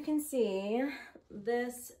as you can see,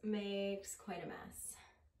 this makes quite a mess.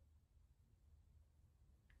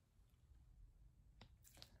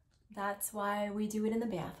 That's why we do it in the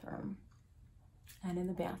bathroom and in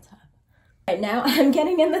the bathtub. Right now I'm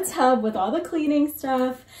getting in the tub with all the cleaning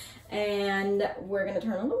stuff and we're gonna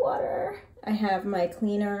turn on the water. I have my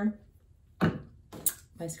cleaner,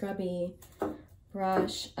 my scrubby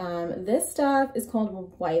brush. This stuff is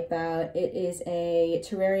called Wipeout. It is a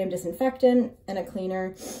terrarium disinfectant and a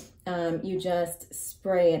cleaner. You just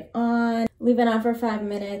spray it on, leave it on for 5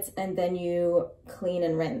 minutes, and then you clean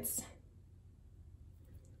and rinse.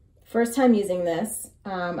 First time using this.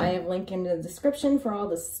 I have a link in the description for all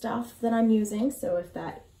the stuff that I'm using, so if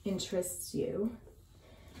that interests you,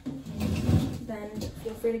 then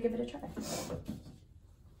feel free to give it a try.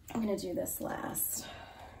 I'm gonna do this last.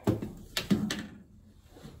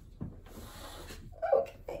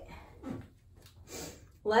 Okay.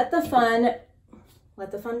 Let the fun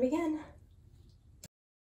begin.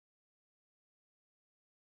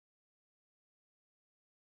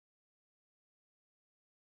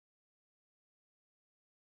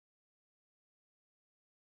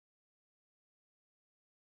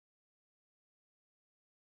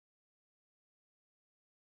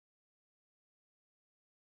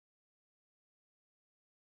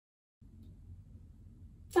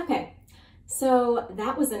 Okay, so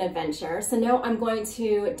that was an adventure. So now I'm going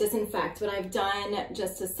to disinfect. What I've done,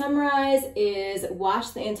 just to summarize, is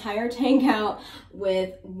wash the entire tank out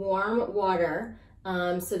with warm water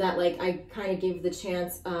so that like I kind of gave the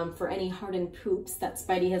chance for any hardened poops that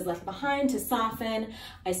Spidey has left behind to soften.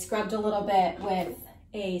 I scrubbed a little bit with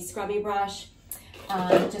a scrubby brush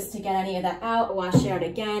just to get any of that out, wash it out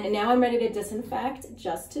again. And now I'm ready to disinfect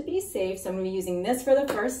just to be safe. So I'm gonna be using this for the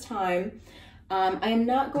first time. I am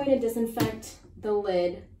not going to disinfect the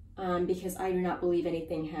lid because I do not believe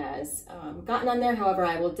anything has gotten on there. However,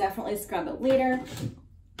 I will definitely scrub it later.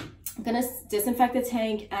 I'm gonna disinfect the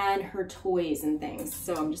tank and her toys and things.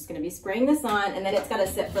 So I'm just gonna be spraying this on, and then it's gotta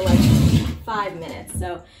sit for like 5 minutes.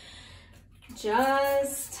 So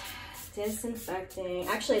just disinfecting.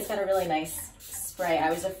 Actually, it's got a really nice spray. I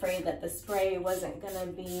was afraid that the spray wasn't gonna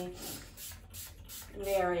be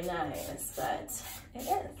very nice, but it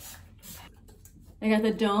is. I got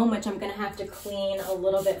the dome, which I'm gonna have to clean a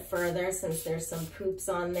little bit further since there's some poops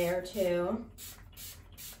on there too.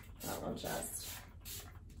 So I'll just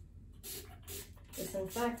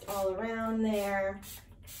disinfect all around there.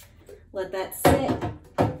 Let that sit.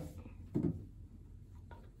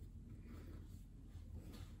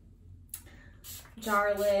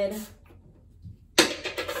 Jar lid.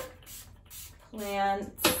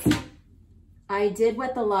 Plants. I did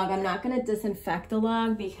wet the log. I'm not gonna disinfect the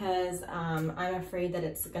log because I'm afraid that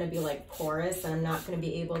it's gonna be like porous and I'm not gonna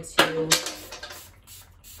be able to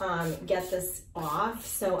get this off.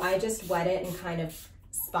 So I just wet it and kind of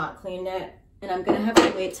spot cleaned it and I'm gonna have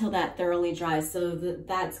to wait till that thoroughly dries. So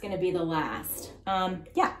that's gonna be the last.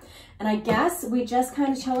 Yeah, and I guess we just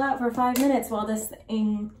kind of chill out for 5 minutes while this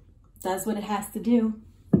thing does what it has to do.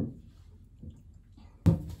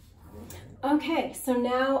 Okay, so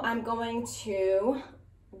now I'm going to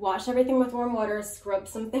wash everything with warm water, scrub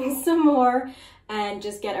some things some more, and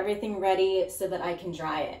just get everything ready so that I can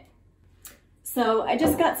dry it. So I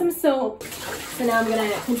just got some soap, so now I'm gonna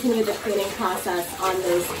continue the cleaning process on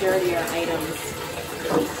those dirtier items.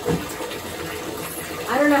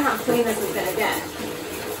 I don't know how clean this is gonna get.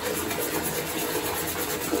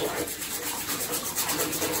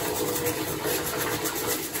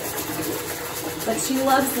 But she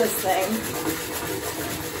loves this thing.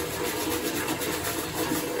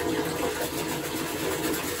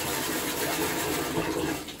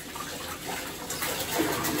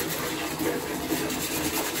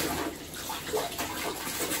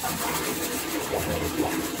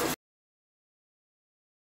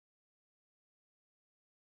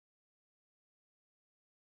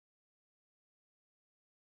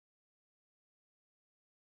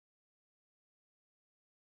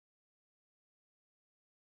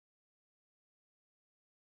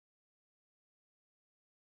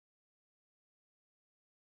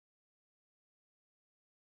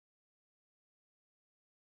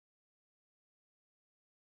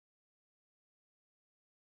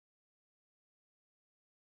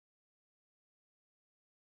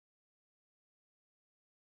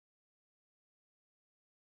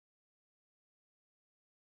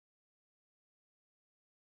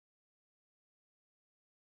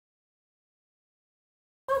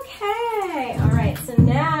 Okay, all right, so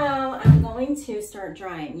now I'm going to start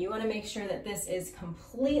drying. You want to make sure that this is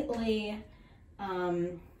completely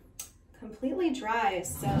dry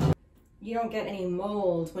so you don't get any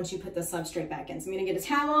mold once you put the substrate back in. So I'm gonna get a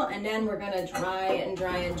towel and then we're gonna dry and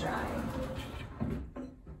dry and dry.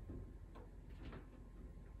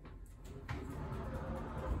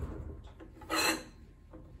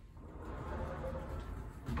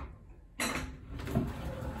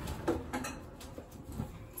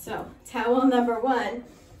 So, towel number one,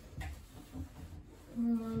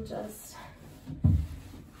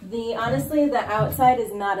 honestly, the outside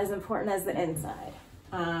is not as important as the inside.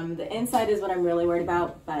 The inside is what I'm really worried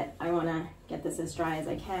about, but I want to get this as dry as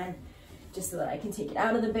I can, just so that I can take it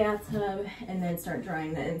out of the bathtub and then start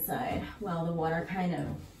drying the inside while the water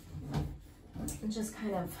just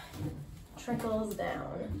kind of trickles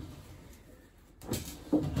down.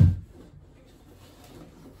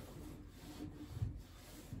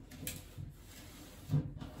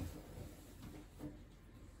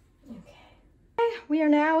 We are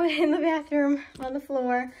now in the bathroom on the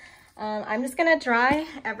floor. I'm just gonna dry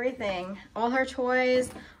everything, all her toys,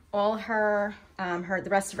 all the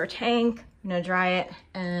rest of her tank. I'm gonna dry it,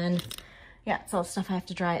 and yeah, it's all stuff I have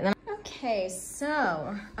to dry. Okay,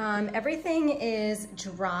 so everything is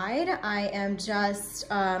dried. I am just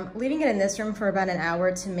leaving it in this room for about an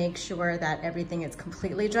hour to make sure that everything is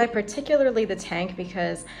completely dry, particularly the tank,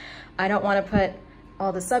 because I don't want to put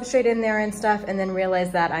all the substrate in there and stuff and then realize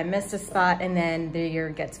that I missed a spot and then there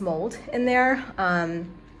gets mold in there.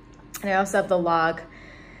 And I also have the log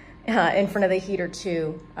in front of the heater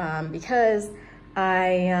too, because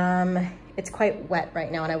it's quite wet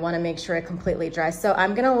right now and I want to make sure it completely dries. So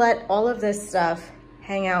I'm gonna let all of this stuff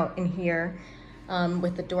hang out in here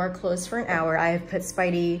with the door closed for an hour. I have put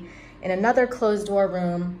Spidey in another closed door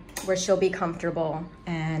room where she'll be comfortable,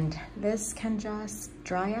 and this can just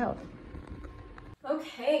dry out.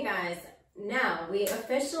 Okay guys, now we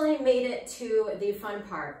officially made it to the fun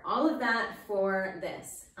part. All of that for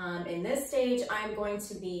this. In this stage, I'm going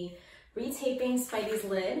to be retaping Spidey's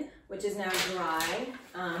lid, which is now dry.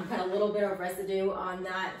 Got a little bit of residue on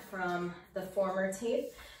that from the former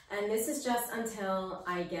tape. And this is just until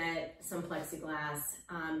I get some plexiglass,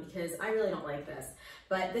 because I really don't like this.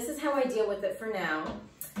 But this is how I deal with it for now.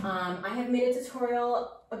 I have made a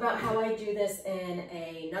tutorial about how I do this in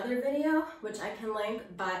another video, which I can link,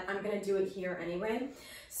 but I'm gonna do it here anyway.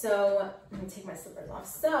 So let me take my slippers off.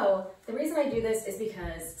 So the reason I do this is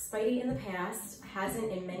because Spidey in the past,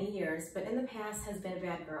 hasn't in many years, but in the past has been a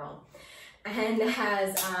bad girl and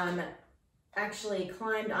has actually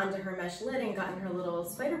climbed onto her mesh lid and gotten her little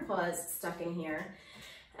spider paws stuck in here.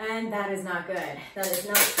 And that is not good. That's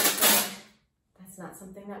not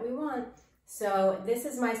something that we want. So this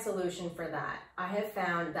is my solution for that. I have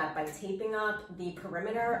found that by taping up the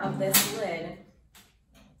perimeter of this lid,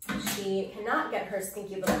 she cannot get her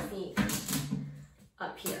stinky little feet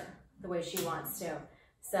up here the way she wants to.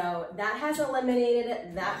 So that has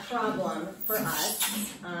eliminated that problem for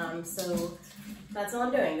us. So that's all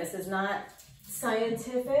I'm doing. This is not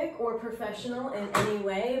scientific or professional in any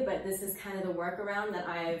way, but this is kind of the workaround that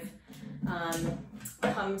I've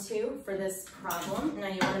come to for this problem. Now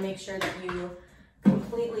you want to make sure that you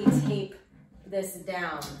completely tape this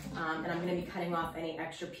down, and I'm going to be cutting off any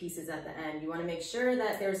extra pieces at the end. You want to make sure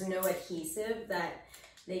that there's no adhesive that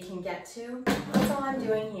they can get to. That's all I'm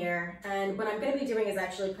doing here. And what I'm going to be doing is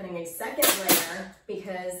actually putting a second layer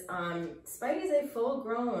because Spidey's a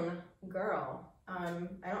full-grown girl.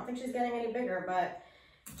 I don't think she's getting any bigger, but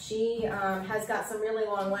she has got some really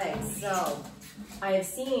long legs. So I have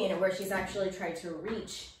seen where she's actually tried to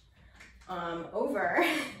reach over.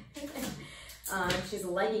 She's a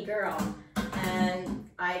leggy girl, and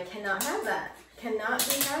I cannot have that. Cannot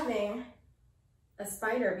be having a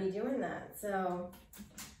spider be doing that. So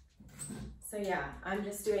yeah, I'm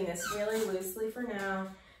just doing this really loosely for now.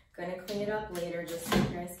 Gonna clean it up later just so you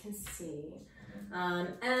guys can see.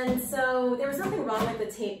 And so there was nothing wrong with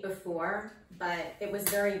the tape before, but it was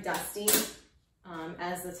very dusty,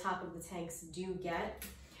 as the top of the tanks do get.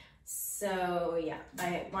 So yeah,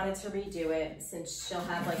 I wanted to redo it since she'll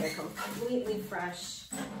have like a completely fresh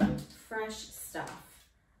stuff.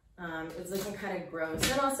 It was looking kind of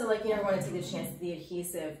gross. And also, like, you never want to take the chance that the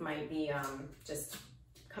adhesive might be just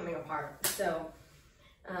coming apart. So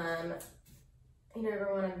you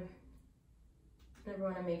never want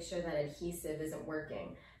to make sure that adhesive isn't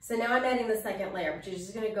working. So now I'm adding the second layer, which is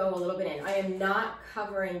just going to go a little bit in. I am not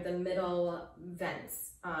covering the middle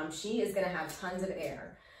vents. She is going to have tons of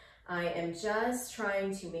air. I am just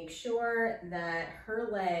trying to make sure that her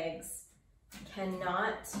legs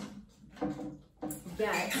cannot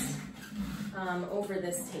get over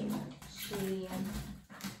this tape. She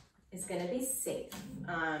is going to be safe.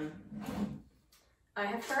 I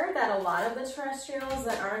have heard that a lot of the terrestrials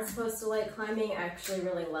that aren't supposed to like climbing actually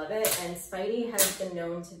really love it, and Spidey has been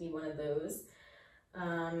known to be one of those.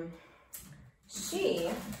 She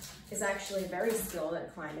is actually very skilled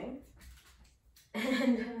at climbing,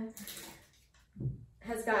 and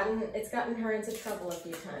it's gotten her into trouble a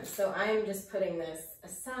few times. So I'm just putting this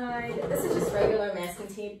aside. This is just regular masking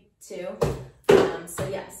tape too. So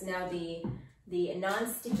yes, now the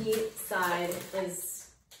non-sticky side is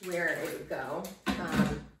where it would go,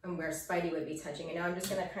 and where Spidey would be touching it. Now I'm just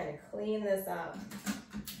gonna kind of clean this up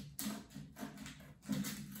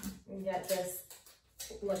and get this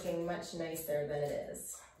looking much nicer than it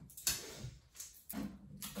is.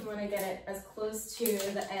 You wanna get it as close to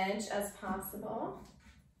the edge as possible.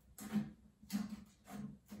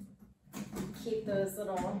 Keep those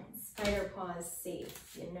little spider paws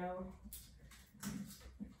safe, you know?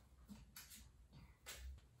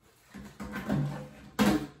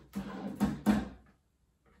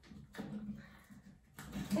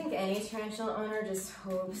 I think any tarantula owner just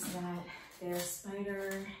hopes that their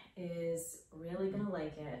spider is really gonna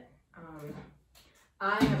like it.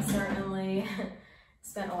 I have certainly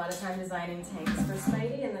spent a lot of time designing tanks for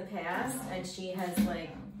Spidey in the past, and she has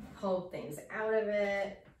like pulled things out of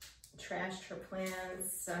it, trashed her plans.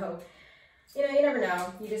 So, you know, you never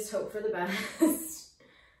know. You just hope for the best.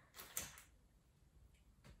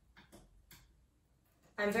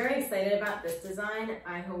 I'm very excited about this design.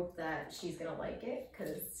 I hope that she's gonna like it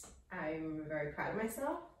because I'm very proud of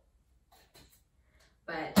myself.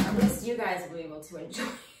 But at least you guys will be able to enjoy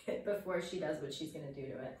it before she does what she's gonna do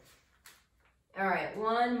to it. All right,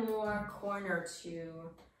 one more corner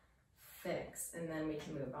to fix and then we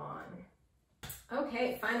can move on.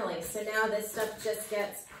 Okay, finally, so now this stuff just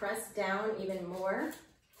gets pressed down even more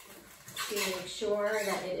to make sure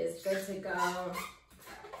that it is good to go.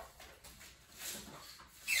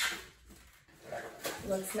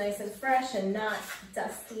 Looks nice and fresh and not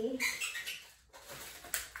dusty.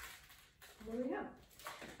 There we go.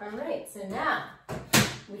 All right, so now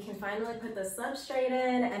we can finally put the substrate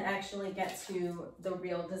in and actually get to the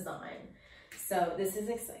real design. So this is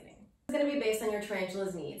exciting. It's gonna be based on your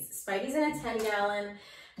tarantula's needs. Spidey's in a 10-gallon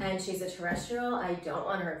and she's a terrestrial. I don't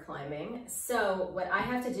want her climbing. So what I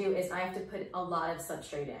have to do is I have to put a lot of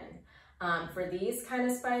substrate in. For these kind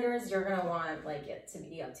of spiders, you're gonna want like it to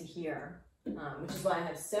be up to here. Which is why I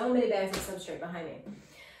have so many bags of substrate behind me.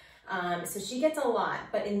 So she gets a lot,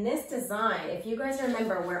 but in this design, if you guys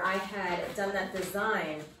remember where I had done that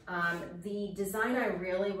design, the design I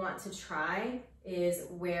really want to try is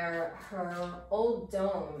where her old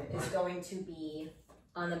dome is going to be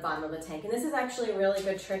on the bottom of the tank. And this is actually a really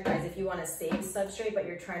good trick, guys, if you want to save substrate, but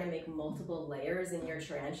you're trying to make multiple layers in your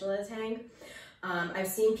tarantula tank. I've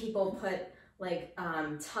seen people put like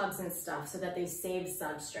tubs and stuff so that they save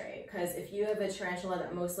substrate, because if you have a tarantula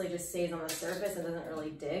that mostly just stays on the surface and doesn't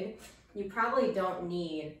really dig, you probably don't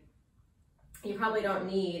need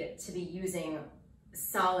to be using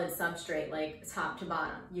solid substrate, like top to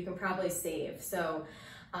bottom. You can probably save. So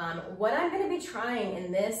what I'm going to be trying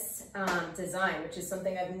in this design, which is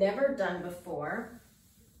something I've never done before,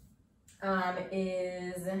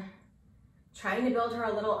 is trying to build her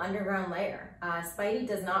a little underground layer. Spidey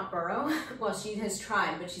does not burrow. Well, she has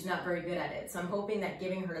tried, but she's not very good at it. So I'm hoping that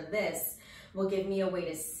giving her this will give me a way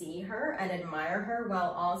to see her and admire her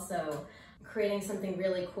while also creating something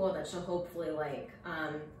really cool that she'll hopefully like.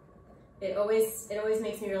 It always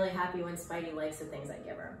makes me really happy when Spidey likes the things I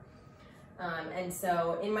give her. And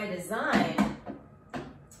so in my design,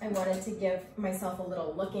 I wanted to give myself a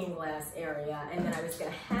little looking glass area, and then I was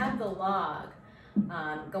gonna have the log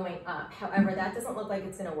going up. However, that doesn't look like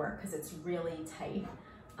it's gonna work because it's really tight.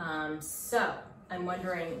 So I'm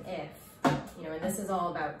wondering if, you know, and this is all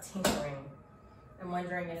about tinkering, I'm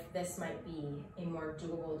wondering if this might be a more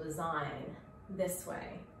doable design this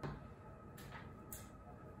way.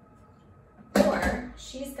 Or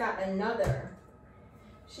she has another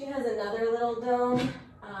little dome.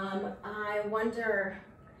 I wonder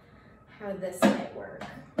how this might work.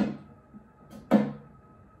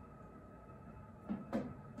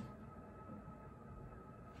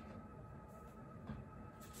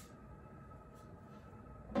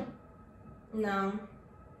 No.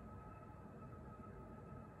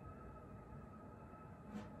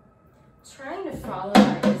 Trying to follow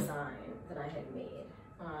my design that I had made.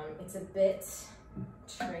 It's a bit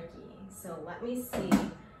tricky, so let me see.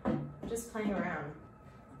 I'm just playing around.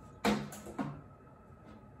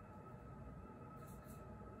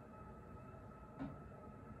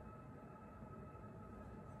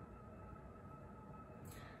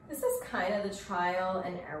 This is kind of the trial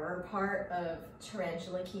and error part of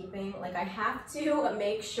tarantula keeping. Like, I have to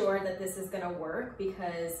make sure that this is gonna work,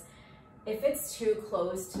 because if it's too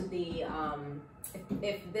close to the,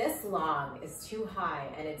 if this log is too high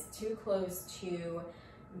and it's too close to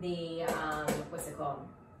the, what's it called?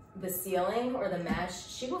 The ceiling or the mesh,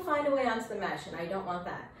 she will find a way onto the mesh, and I don't want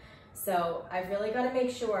that. So I've really got to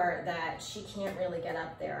make sure that she can't really get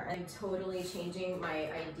up there. I'm totally changing my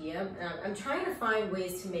idea. I'm trying to find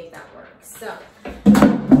ways to make that work. So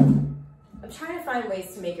I'm trying to find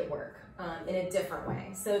ways to make it work in a different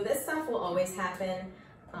way. So this stuff will always happen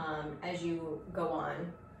as you go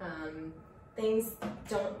on. Things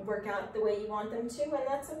don't work out the way you want them to, and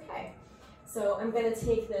that's okay. So I'm going to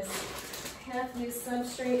take this half-used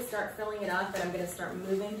substrate, start filling it up, and I'm going to start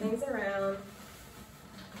moving things around.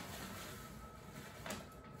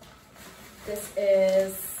 This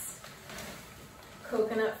is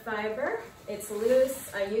coconut fiber. It's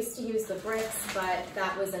loose. I used to use the bricks, but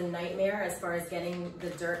that was a nightmare as far as getting the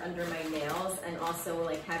dirt under my nails, and also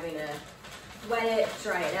like having to wet it,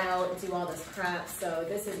 dry it out, do all this crap. So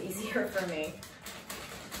this is easier for me.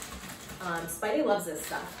 Spidey loves this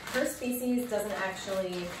stuff. Her species doesn't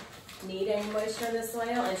actually need any moisture in the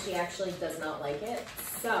soil, and she actually does not like it.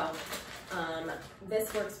 So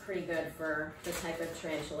this works pretty good for the type of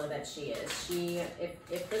tarantula that she is.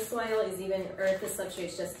 If the soil is even, or if the substrate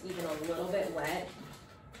is just even a little bit wet,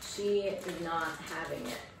 she is not having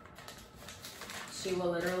it. She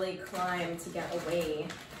will literally climb to get away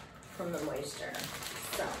from the moisture.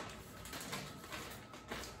 So,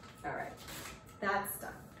 all right, that's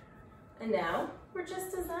done. And now we're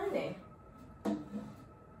just designing. I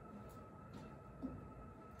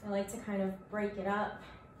like to kind of break it up.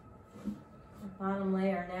 The bottom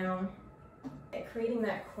layer now, creating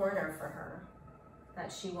that corner for her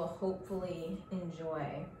that she will hopefully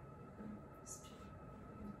enjoy.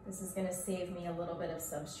 This is going to save me a little bit of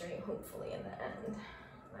substrate, hopefully, in the end.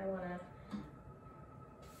 I want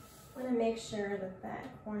to make sure that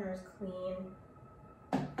that corner is clean.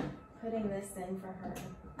 Putting this in for her.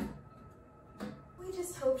 We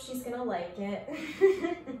just hope she's going to like it.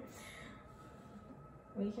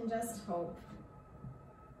 We can just hope.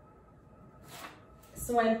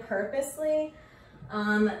 So I'm purposely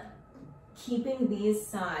keeping these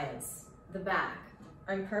sides, the back,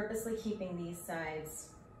 I'm purposely keeping these sides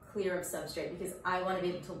clear of substrate because I want to be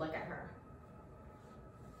able to look at her.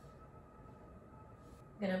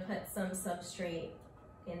 I'm gonna put some substrate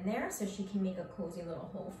in there so she can make a cozy little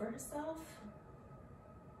hole for herself.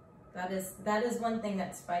 That is one thing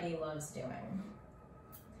that Spidey loves doing.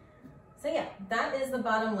 So yeah, that is the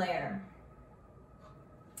bottom layer.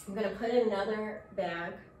 I'm gonna put in another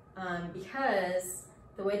bag because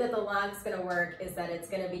the way that the log's gonna work is that it's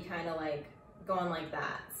gonna be kind of like going like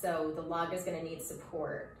that. So the log is gonna need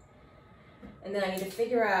support. And then I need to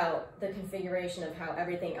figure out the configuration of how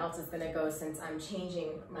everything else is gonna go since I'm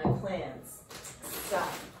changing my plans. So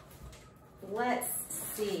let's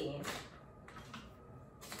see.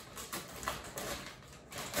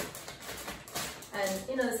 As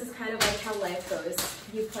you know, this is kind of like how life goes.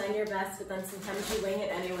 You plan your best, but then sometimes you wing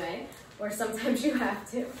it anyway, or sometimes you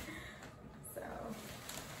have to. So,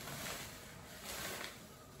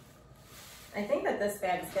 I think that this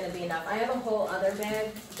bag is going to be enough. I have a whole other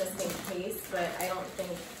bag just in case, but I don't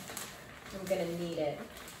think I'm going to need it.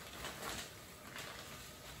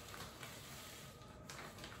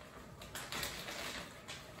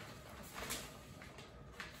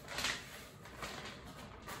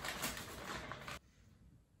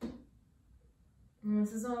 And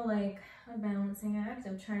this is all like a balancing act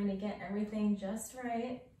of trying to get everything just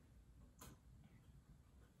right.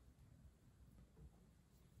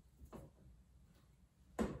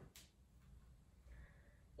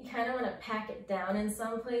 You kind of want to pack it down in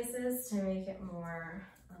some places to make it more,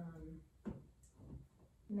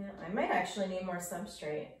 no, I might actually need more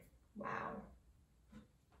substrate. Wow.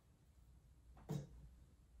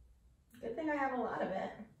 Good thing I have a lot of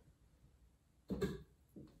it.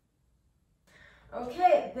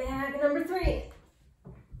 Okay, bag number 3.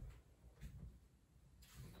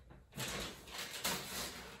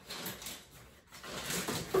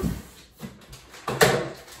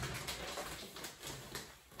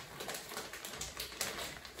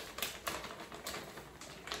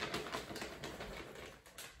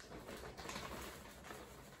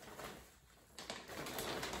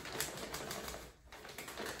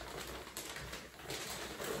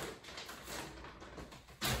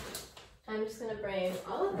 I'm just going to bring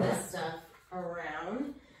all of this stuff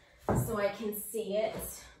around so I can see it.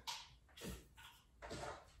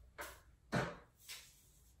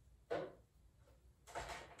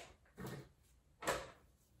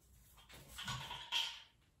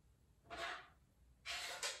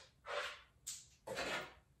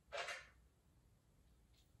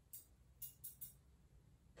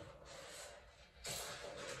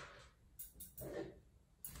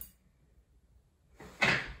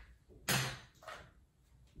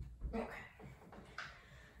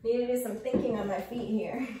 Need to do some thinking on my feet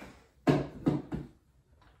here.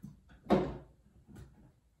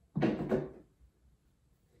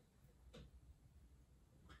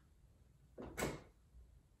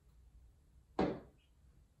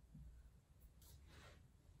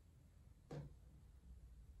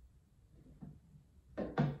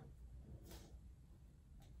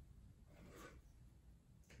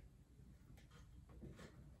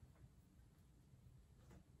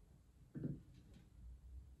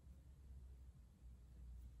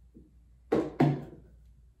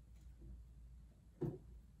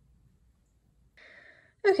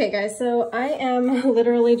 Okay guys, so I am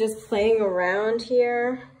literally just playing around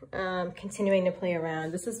here, continuing to play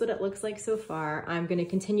around. This is what it looks like so far. I'm going to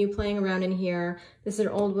continue playing around in here. This is an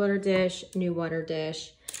old water dish, new water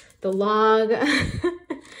dish, the log,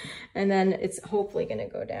 and then it's hopefully going to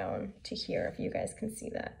go down to here if you guys can see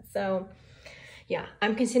that. So yeah,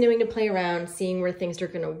 I'm continuing to play around, seeing where things are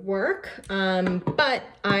going to work, but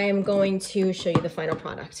I'm going to show you the final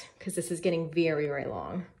product because this is getting very, very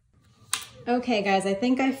long. Okay guys, I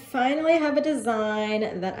think I finally have a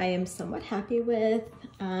design that I am somewhat happy with.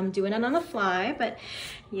 Doing it on the fly, but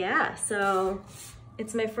yeah, so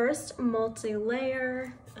it's my first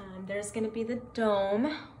multi-layer. There's gonna be the dome.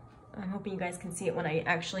 I'm hoping you guys can see it when I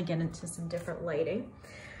actually get into some different lighting.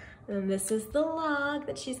 And this is the log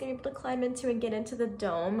that she's gonna be able to climb into and get into the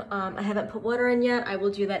dome. I haven't put water in yet. I will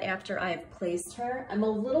do that after I've placed her. I'm a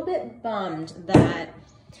little bit bummed that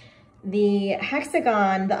the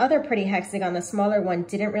hexagon, the other pretty hexagon, the smaller one,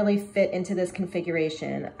 didn't really fit into this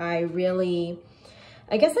configuration. I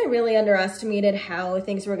guess I really underestimated how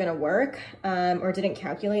things were gonna work, or didn't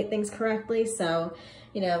calculate things correctly. So,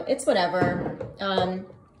 you know, it's whatever.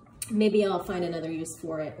 Maybe I'll find another use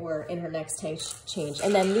for it or in her next tank change.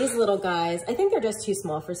 And then these little guys, I think they're just too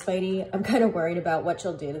small for Spidey. I'm kind of worried about what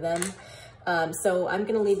she'll do to them. So I'm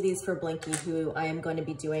gonna leave these for Blinky, who I am going to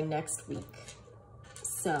be doing next week.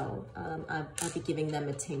 So I'll be giving them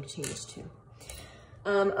a tank change too.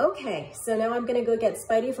 Okay, so now I'm gonna go get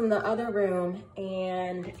Spidey from the other room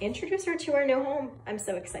and introduce her to our new home. I'm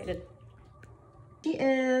so excited.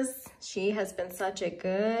 She has been such a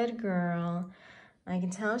good girl. I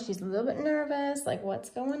can tell she's a little bit nervous, like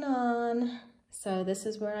what's going on. So this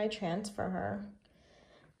is where I transfer her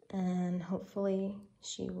and hopefully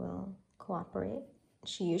she will cooperate.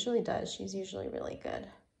 She usually does, she's usually really good.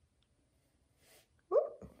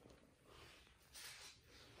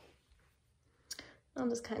 I'll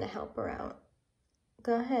just kind of help her out.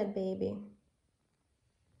 Go ahead, baby.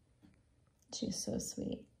 She's so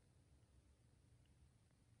sweet.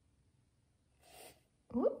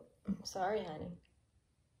 Whoop. I'm sorry, honey.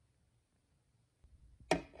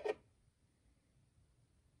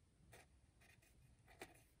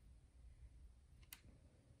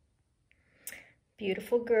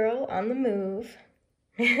 Beautiful girl on the move.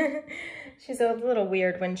 She's a little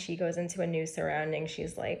weird when she goes into a new surrounding.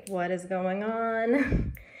 She's like, what is going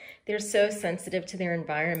on? They're so sensitive to their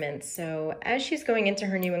environment. So as she's going into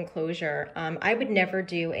her new enclosure, I would never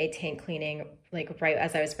do a tank cleaning like right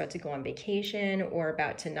as I was about to go on vacation or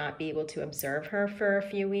about to not be able to observe her for a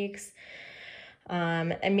few weeks.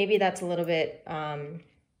 And maybe that's a little bit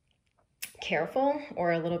careful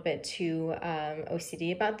or a little bit too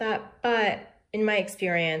OCD about that. But in my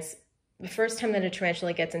experience, the first time that a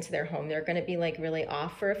tarantula gets into their home, they're going to be like really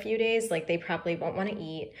off for a few days. Like they probably won't want to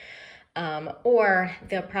eat, or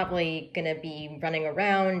they're probably going to be running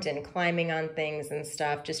around and climbing on things and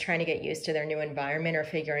stuff, just trying to get used to their new environment or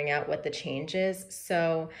figuring out what the change is.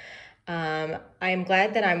 So I'm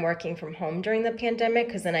glad that I'm working from home during the pandemic,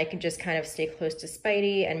 because then I can just kind of stay close to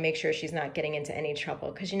Spidey and make sure she's not getting into any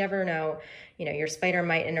trouble, because you never know, you know, your spider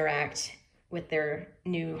might interact with their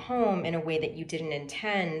new home in a way that you didn't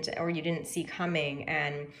intend or you didn't see coming,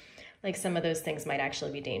 and like some of those things might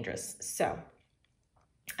actually be dangerous. So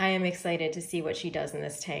I am excited to see what she does in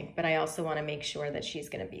this tank, but I also want to make sure that she's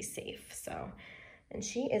going to be safe. So, and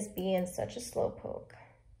she is being such a slowpoke,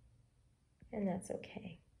 and that's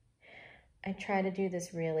okay. I try to do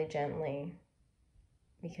this really gently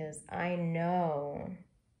because I know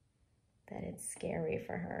that it's scary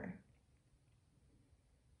for her.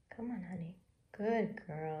 Come on, honey. Good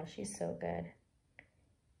girl. She's so good.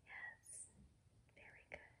 Yes. Very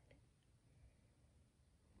good.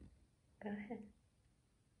 Go ahead.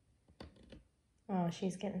 Oh,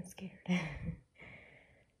 she's getting scared. There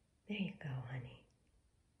you go, honey.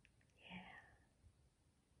 Yeah.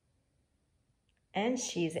 And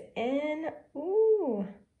she's in. Ooh.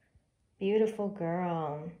 Beautiful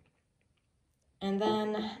girl. And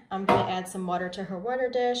then I'm going to add some water to her water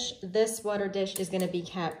dish. This water dish is going to be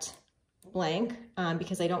kept blank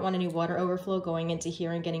because I don't want any water overflow going into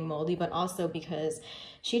here and getting moldy, but also because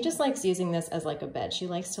she just likes using this as like a bed. She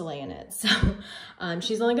likes to lay in it. So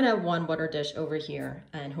she's only going to have one water dish over here,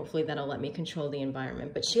 and hopefully that'll let me control the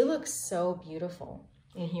environment. But she looks so beautiful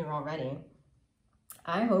in here already.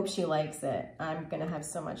 I hope she likes it. I'm going to have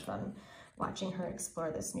so much fun watching her explore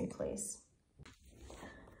this new place.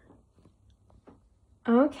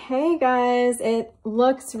 Okay, guys, it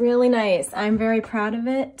looks really nice. I'm very proud of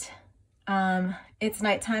it. It's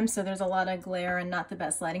nighttime, so there's a lot of glare and not the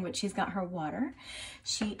best lighting, but she's got her water.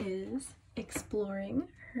 She is exploring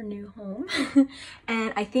her new home.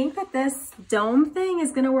 And I think that this dome thing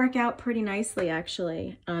is gonna work out pretty nicely,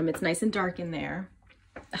 actually. It's nice and dark in there.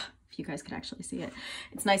 If you guys could actually see it.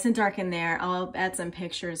 It's nice and dark in there. I'll add some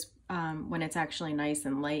pictures when it's actually nice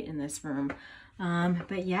and light in this room.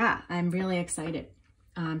 But yeah, I'm really excited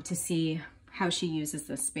to see how she uses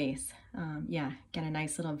this space. Yeah, get a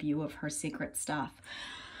nice little view of her secret stuff.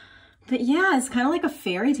 But yeah, it's kind of like a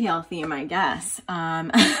fairy tale theme, I guess.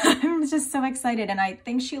 I'm just so excited, and I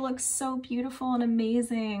think she looks so beautiful and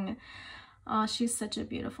amazing. Oh, she's such a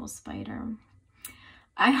beautiful spider.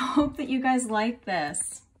 I hope that you guys like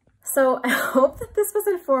this. So I hope that this was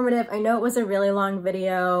informative. I know it was a really long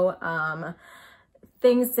video.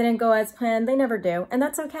 Things didn't go as planned. They never do, and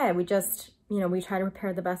that's okay. We just, you know, we try to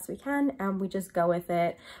prepare the best we can, and we just go with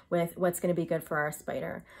it with what's going to be good for our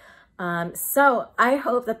spider. So I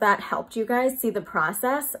hope that that helped you guys see the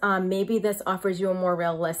process. Maybe this offers you a more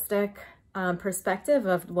realistic perspective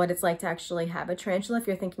of what it's like to actually have a tarantula if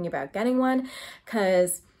you're thinking about getting one.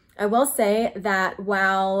 Because I will say that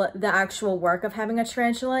while the actual work of having a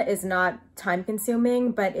tarantula is not time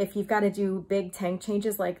consuming, but if you've got to do big tank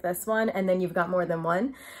changes like this one, and then you've got more than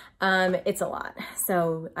one, it's a lot.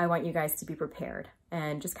 So I want you guys to be prepared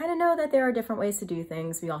and just kind of know that there are different ways to do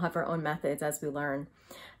things. We all have our own methods as we learn.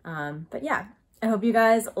 But yeah, I hope you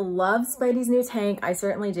guys love Spidey's new tank. I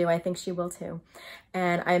certainly do. I think she will too.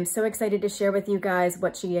 And I'm so excited to share with you guys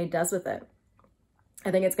what she does with it. I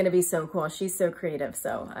think it's going to be so cool. She's so creative,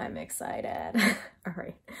 so I'm excited. All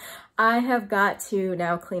right. I have got to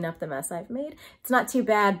now clean up the mess I've made. It's not too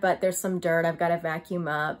bad, but there's some dirt I've got to vacuum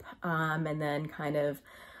up and then kind of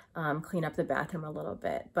clean up the bathroom a little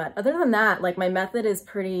bit. But other than that, like, my method is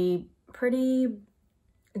pretty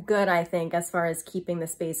good, I think, as far as keeping the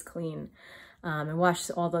space clean. And wash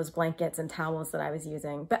all those blankets and towels that I was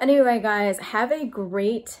using. But anyway, guys, have a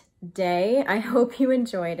great day. I hope you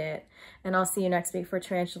enjoyed it. And I'll see you next week for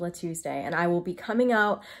Tarantula Tuesday. And I will be coming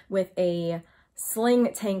out with a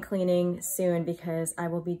sling tank cleaning soon because I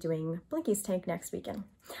will be doing Blinky's tank next weekend.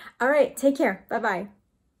 All right, take care. Bye-bye.